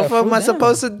 Yeah, what the fuck am I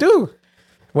supposed to do?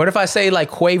 What if I say like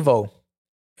Quavo?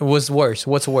 Was worse?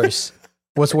 What's worse?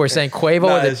 What's worse, saying Quavo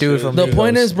or the dude from The Migos?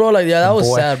 point is, bro, like, yeah, that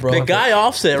was sad, bro. The guy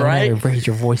Offset, right? Don't raise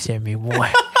your voice at me,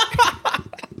 boy.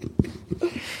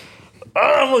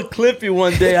 I'm gonna clip you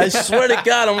one day. I swear to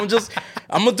God, I'm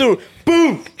gonna do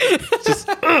boom. Just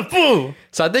boom.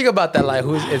 So I think about that, like,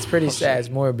 it's pretty sad. It's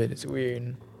morbid. It's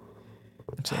weird.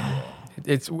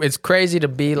 It's crazy to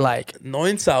be like.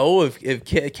 Knowing Saul, if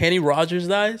Kenny Rogers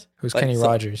dies. Who's like, Kenny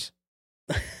Rogers?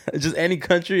 Just any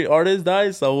country artist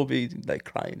dies, so we'll be like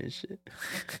crying and shit.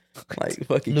 Like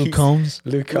fucking Luke Combs.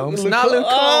 Luke Combs. Not Luke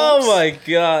Combs. Oh my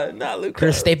God. Not Luke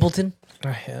Chris Combs. Stapleton. Oh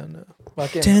hell no.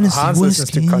 Fucking Tennessee Hans listens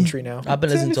whiskey. to country now. I've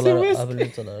been listening to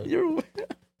a lot. You're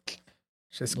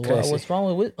just what's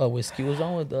wrong with whiskey? What's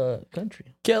wrong with country?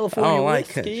 California I don't like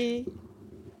whiskey.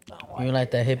 You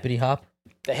like that hippity hop?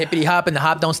 The hippity hop and the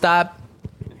hop don't stop.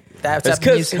 That's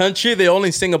because country, they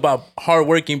only sing about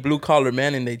hardworking blue collar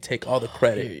men and they take all the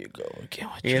credit. Here you go.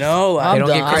 You know, like, they don't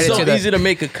give credit it's so to easy to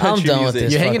make a country music.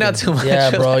 You're hanging out too much.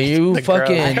 Yeah, bro. You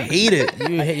fucking I hate it.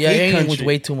 You're hanging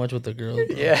way too much with the girls.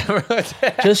 Bro. Yeah, bro.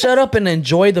 Just shut up and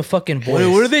enjoy the fucking voice.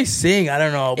 What do they sing? I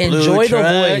don't know. Enjoy Blue the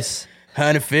truck, voice.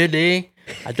 150.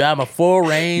 I drive my Ford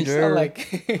Ranger.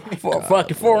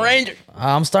 Fucking Ford Ranger.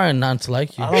 I'm starting not to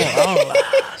like you.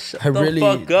 I really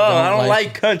fuck up. I don't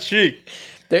like country.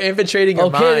 They're infiltrating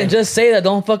your mind. Okay, then just say that.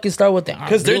 Don't fucking start with the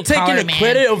because they're taking the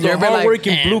credit of the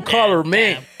hardworking blue collar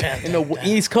men in the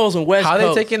East Coast and West Coast. How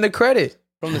are they taking the credit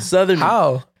from the Southern?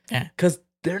 How? Because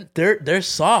they're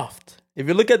soft. if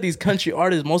you look at these country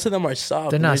artists, most of them are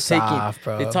soft. They're not soft,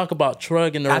 bro. They talk about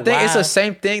drug and I think it's the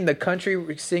same thing. The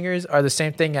country singers are the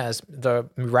same thing as the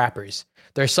rappers.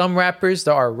 There's some rappers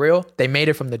that are real. They made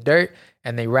it from the dirt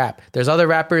and they rap. There's other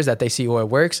rappers that they see, oh, it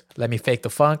works. Let me fake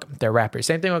the funk. They're rappers.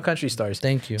 Same thing with country stars.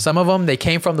 Thank you. Some of them, they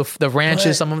came from the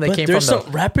ranches. Some of them, they came from the...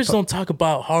 Rappers don't talk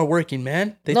about hard working,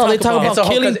 man. They talk about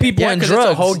killing people and drugs.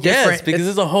 It's a whole different... because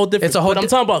it's a whole different... But I'm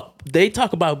talking about... They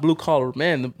talk about blue collar,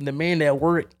 man. The man that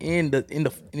work in the in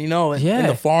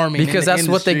the farming. Because that's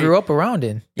what they grew up around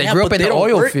in. They grew up in the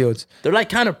oil fields. They're like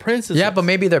kind of princesses. Yeah, but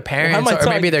maybe their parents or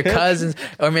maybe their cousins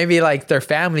or maybe like their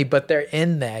family, but they're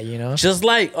in that, you know? Just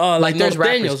like there's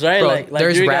Daniels, right? Bro, like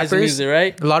there's rappers, music,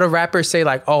 right? A lot of rappers say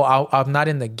like, oh, I'm not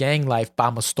in the gang life, but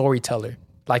I'm a storyteller.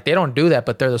 Like they don't do that,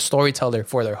 but they're the storyteller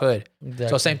for their hood. Exactly.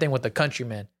 So same thing with the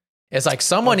countryman. It's like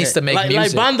someone needs to make music.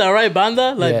 Like banda, right?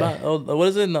 Banda? Like, what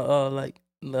is it?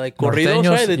 Like corridos,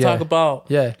 right? They talk about...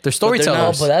 Yeah, they're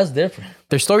storytellers. But that's different.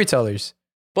 They're storytellers.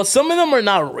 But some of them are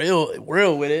not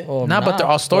real with it. But they're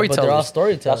all storytellers. But they're all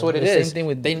storytellers. That's what it is. Same thing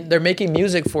with they're making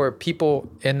music for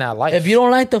people in that life. If you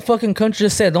don't like the fucking country,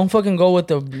 just say don't fucking go with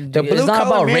the blue. It's not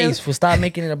about race. We'll stop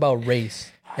making it about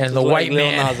race. And the white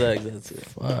man. Lil Nas X, that's it.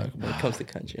 Fuck, when it comes to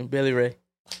country. And Billy Ray.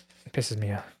 It pisses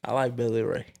me off. I like Billy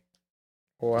Ray.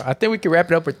 Or I think we can wrap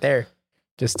it up with there.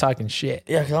 Just talking shit.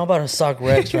 Yeah, because I'm about to sock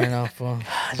Rex right now.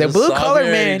 The blue collar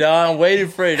man. Dog. I'm waiting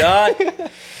for it, dog.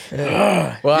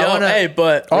 Well,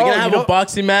 but we're gonna have a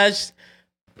boxing match.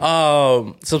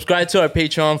 Subscribe to our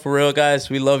Patreon for real, guys.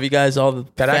 We love you guys. All the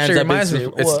that fans actually reminds me.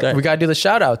 We gotta do the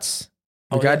shout outs.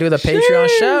 We gotta do the Patreon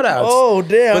shout outs. Oh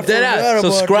damn! But then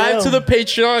subscribe to the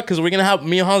Patreon because we're gonna have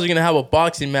me and Hans are gonna have a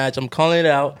boxing match. I'm calling it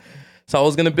out. So I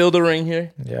was gonna build a ring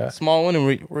here, small one,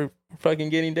 and we're fucking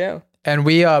getting down. And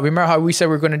we remember how we said we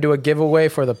were gonna do a giveaway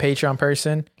for the Patreon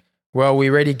person. Well, we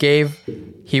already gave.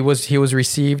 He was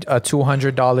received a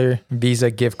 $200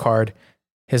 Visa gift card.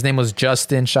 His name was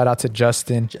Justin. Shout out to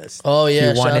Justin. Oh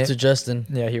yeah, shout out to Justin.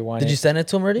 Yeah, he won. Did you send it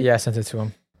to him already? Yeah, I sent it to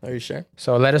him. Are you sure?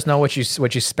 So let us know what you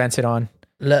spent it on.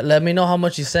 Let me know how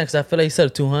much you sent, because I feel like he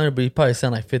said 200, but he probably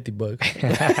sent like $50.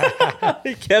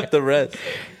 He kept the rest.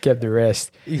 Kept the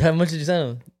rest. How much did you send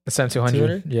him? I sent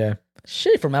 200. Yeah.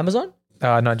 Shit, from Amazon?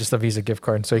 No, just a Visa gift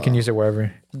card, so you can use it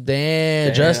wherever.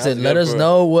 Damn, Justin, let us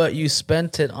know what you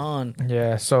spent it on.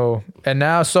 Yeah. So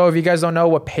if you guys don't know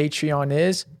what Patreon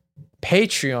is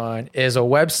a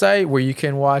website where you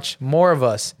can watch more of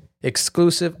us,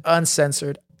 exclusive,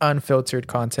 uncensored, unfiltered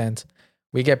content.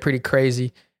 We get pretty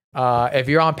crazy. If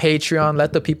you're on Patreon,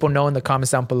 let the people know in the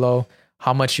comments down below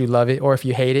how much you love it, or if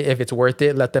you hate it, if it's worth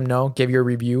it, let them know. Give your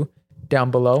review down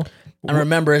below. And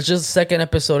remember, it's just the second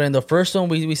episode, and the first one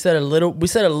we said a little. We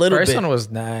said a little bit. First one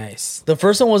was nice. The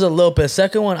first one was a little bit.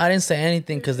 Second one, I didn't say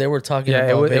anything because they were talking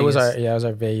about Vegas. It was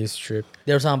our Vegas trip.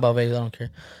 They were talking about Vegas. I don't care.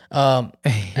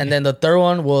 And then the third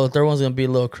one's gonna be a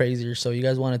little crazier. So you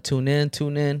guys want to tune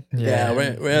in. Yeah,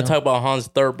 we're gonna talk about Hans'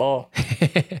 third ball.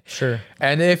 Sure.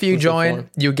 And if you join,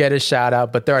 you get a shout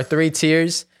out. But there are 3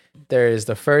 tiers. There is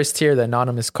the first tier, the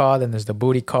anonymous call. Then there's the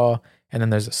booty call, and then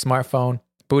there's a smartphone.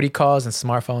 Booty calls and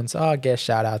smartphones. Get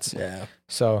shout outs. Yeah.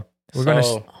 So we're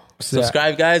gonna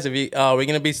subscribe, guys. If you we're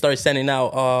gonna start sending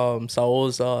out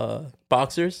Saul's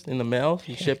boxers in the mail.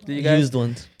 You ship to you guys.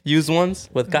 Used ones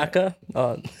with caca.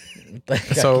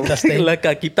 So like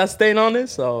caquita stain on it.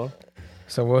 So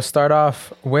we'll start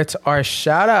off with our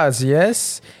shout outs,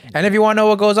 yes. And if you want to know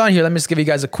what goes on here, let me just give you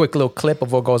guys a quick little clip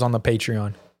of what goes on the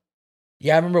Patreon.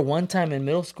 Yeah, I remember one time in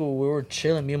middle school we were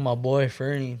chilling, me and my boy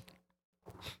Fernie.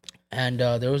 And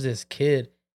there was this kid.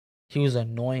 He was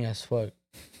annoying as fuck.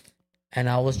 And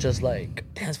I was just like,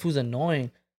 damn, this fool's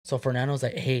annoying. So Fernando was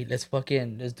like, hey, let's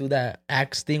do that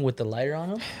axe thing with the lighter on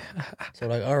him. So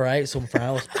like, all right. So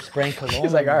Fernando was spraying cologne.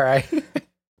 He's like, all right.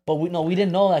 But we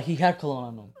didn't know that he had cologne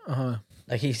on him. Uh-huh.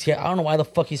 Like I don't know why the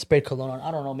fuck he sprayed cologne on. I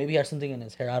don't know. Maybe he had something in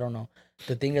his hair. I don't know.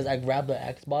 The thing is, I grabbed the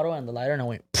axe bottle and the lighter and I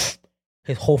went, pfft.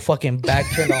 His whole fucking back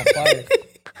turned on fire.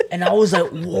 And I was like,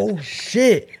 whoa,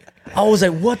 shit. I was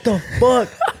like, what the fuck?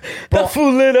 Bro, that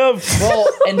fool lit up. Bro,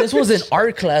 and this was in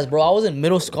art class, bro. I was in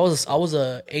middle school. I was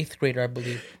a 8th grader, I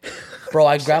believe. Bro,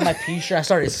 I grabbed my t-shirt. I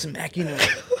started smacking it.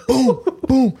 Boom,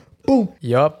 boom, boom.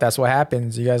 Yup, that's what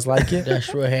happens. You guys like it?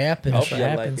 That's what happens. That's what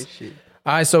happens.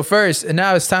 All right, so first, and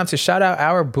now it's time to shout out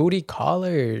our booty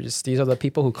callers. These are the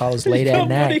people who call us late at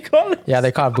night. Yeah,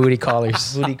 they call booty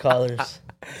callers. Booty callers.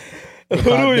 Who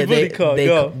do we booty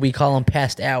call? We call them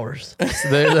past hours. So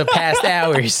they're the past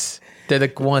hours. They're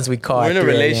the ones we call. We're in a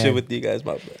relationship with you guys,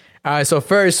 my bad. All right, so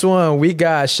first one, we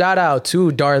got shout out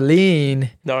to Darlene.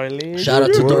 Shout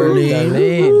out to Darlene.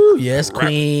 Darlene. Yes,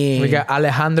 queen. We got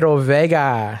Alejandro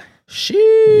Vega.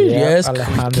 Yes,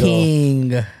 Alejandro.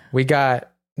 King. We got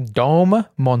Dome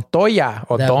Montoya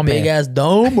or That Dome. big ass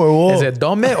dome or what? Is it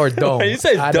Dome or Dome? You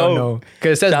say I Dome. don't know.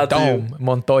 Because it says Shout out to Dome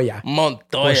Montoya.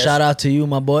 Montoya. Well, shout out to you,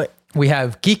 my boy. We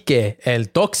have Quique El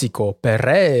Tóxico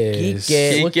Perez.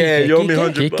 Kike. Kike, yo, me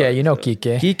 100 Quique, you know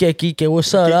Quique. Kike,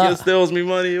 what's up? Kike steals me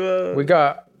money. We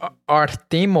got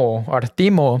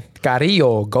Artimo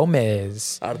Carrillo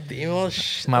Gomez.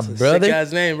 Artimo, My that's a brother. sick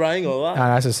ass name, bro. I ain't gonna lie.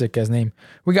 That's a sick ass name.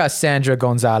 We got Sandra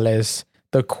Gonzalez,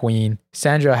 the queen.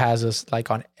 Sandra has us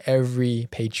like on every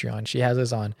Patreon. She has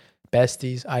us on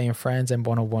Besties, I Am Friends, and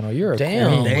Bono Bono. You're a Damn,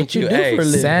 queen. Thank what you you. do Hey, for a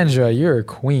living? Sandra, you're a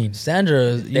queen.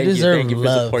 Sandra, you deserve Thank you for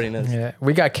love. supporting us. Yeah.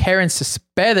 We got Karen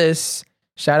Cespedes.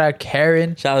 Shout out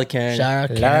Karen. Shout out Karen. Shout out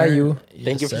Love Karen. you.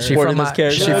 Thank you for sir. She supporting from us, my,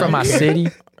 Karen. she from my city.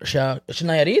 Shout out. She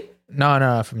Nayarit?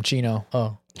 No, from Chino.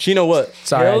 Oh. Chino what?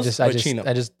 Sorry, Hills or Chino?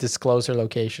 I just disclosed her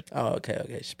location. Oh,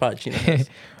 okay. She's probably Chino.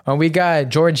 And we got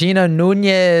Georgina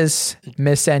Nunez,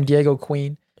 Miss San Diego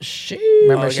Queen.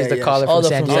 Remember, Okay, she's the yeah. caller Oh, from the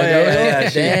San from Diego. San Diego? Yeah,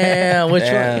 she- Damn, which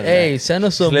Damn, one? Hey, send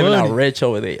us She's some living out money. rich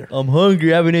over there. I'm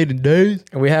hungry. I haven't eaten in days.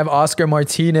 And we have Oscar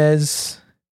Martinez.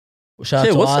 Shout out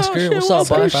Shit, to what's up? Oscar. Shit, What's up,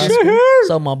 what's up? boss? Shit. What's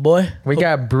up, my boy? We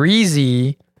got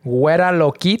Breezy, Güera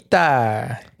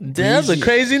Loquita. Damn, that's a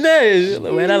crazy name.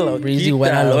 Breezy,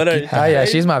 Güera Loquita. Oh yeah,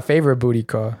 she's my favorite booty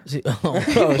call.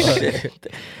 Oh shit!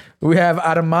 We have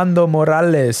Armando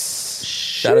Morales.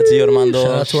 Shout out to you, Armando.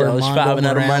 Shout out to Armando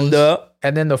Armando.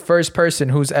 And then the first person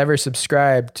who's ever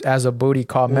subscribed as a booty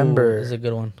call member. That's a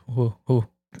good one. Who?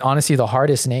 Honestly, the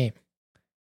hardest name.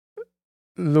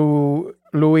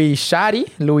 Luis Shadi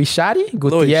Gutierrez.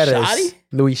 Shadi?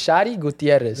 Luis Shadi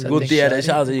Gutierrez. I think. Gutierrez.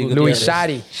 Shout out to you, Luis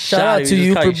Gutierrez. Shadi. Shout out to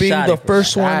you for being the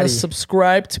first one to Shadi.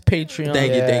 subscribe to Patreon.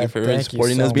 Thank Yeah, you for thank you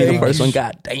supporting so us. Being the much. first one.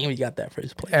 God damn, we got that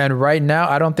first place. And right now,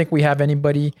 I don't think we have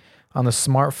anybody on the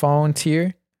smartphone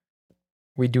tier.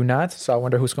 We do not. So I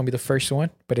wonder who's going to be the first one.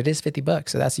 But it is $50.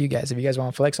 So that's you guys. If you guys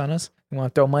want to flex on us, you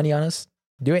want to throw money on us,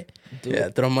 do it. Yeah,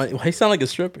 throw money. Why you sound like a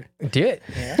stripper? Do it.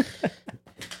 Yeah.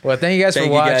 Well, thank you guys for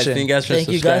Thank you guys. watching. Thank you guys for Thank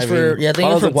you guys subscribing. for thank Follow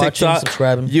you us for on watching, TikTok,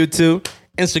 subscribing. YouTube,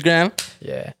 Instagram.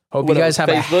 Yeah. Hope What you guys else?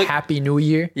 have Facebook? a happy new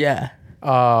year. Yeah.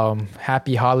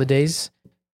 Happy holidays.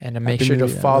 And make Happy sure New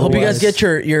to Year. follow Hope you guys us. get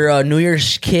your New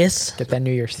Year's kiss. Get that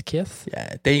New Year's kiss.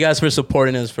 Yeah. Thank you guys for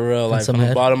supporting us for real. Like some from the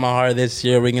head. bottom of my heart this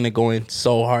year, we're gonna go in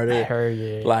so hard.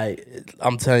 Yeah. Like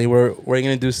I'm telling you, we're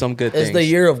gonna do some good It's things. the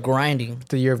year of grinding.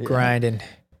 The year of grinding.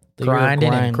 The year of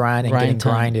Grinding and grind getting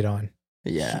time. grinded on.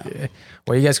 Yeah.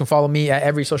 Well, you guys can follow me at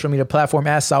every social media platform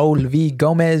at Saul V.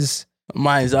 Gomez.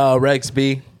 Mine's Rex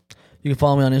B. You can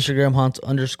follow me on Instagram,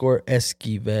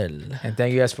 Hans_Esquivel. And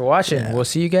thank you guys for watching. Yeah. We'll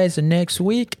see you guys next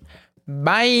week.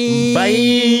 Bye.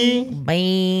 Bye.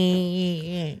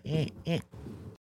 Bye.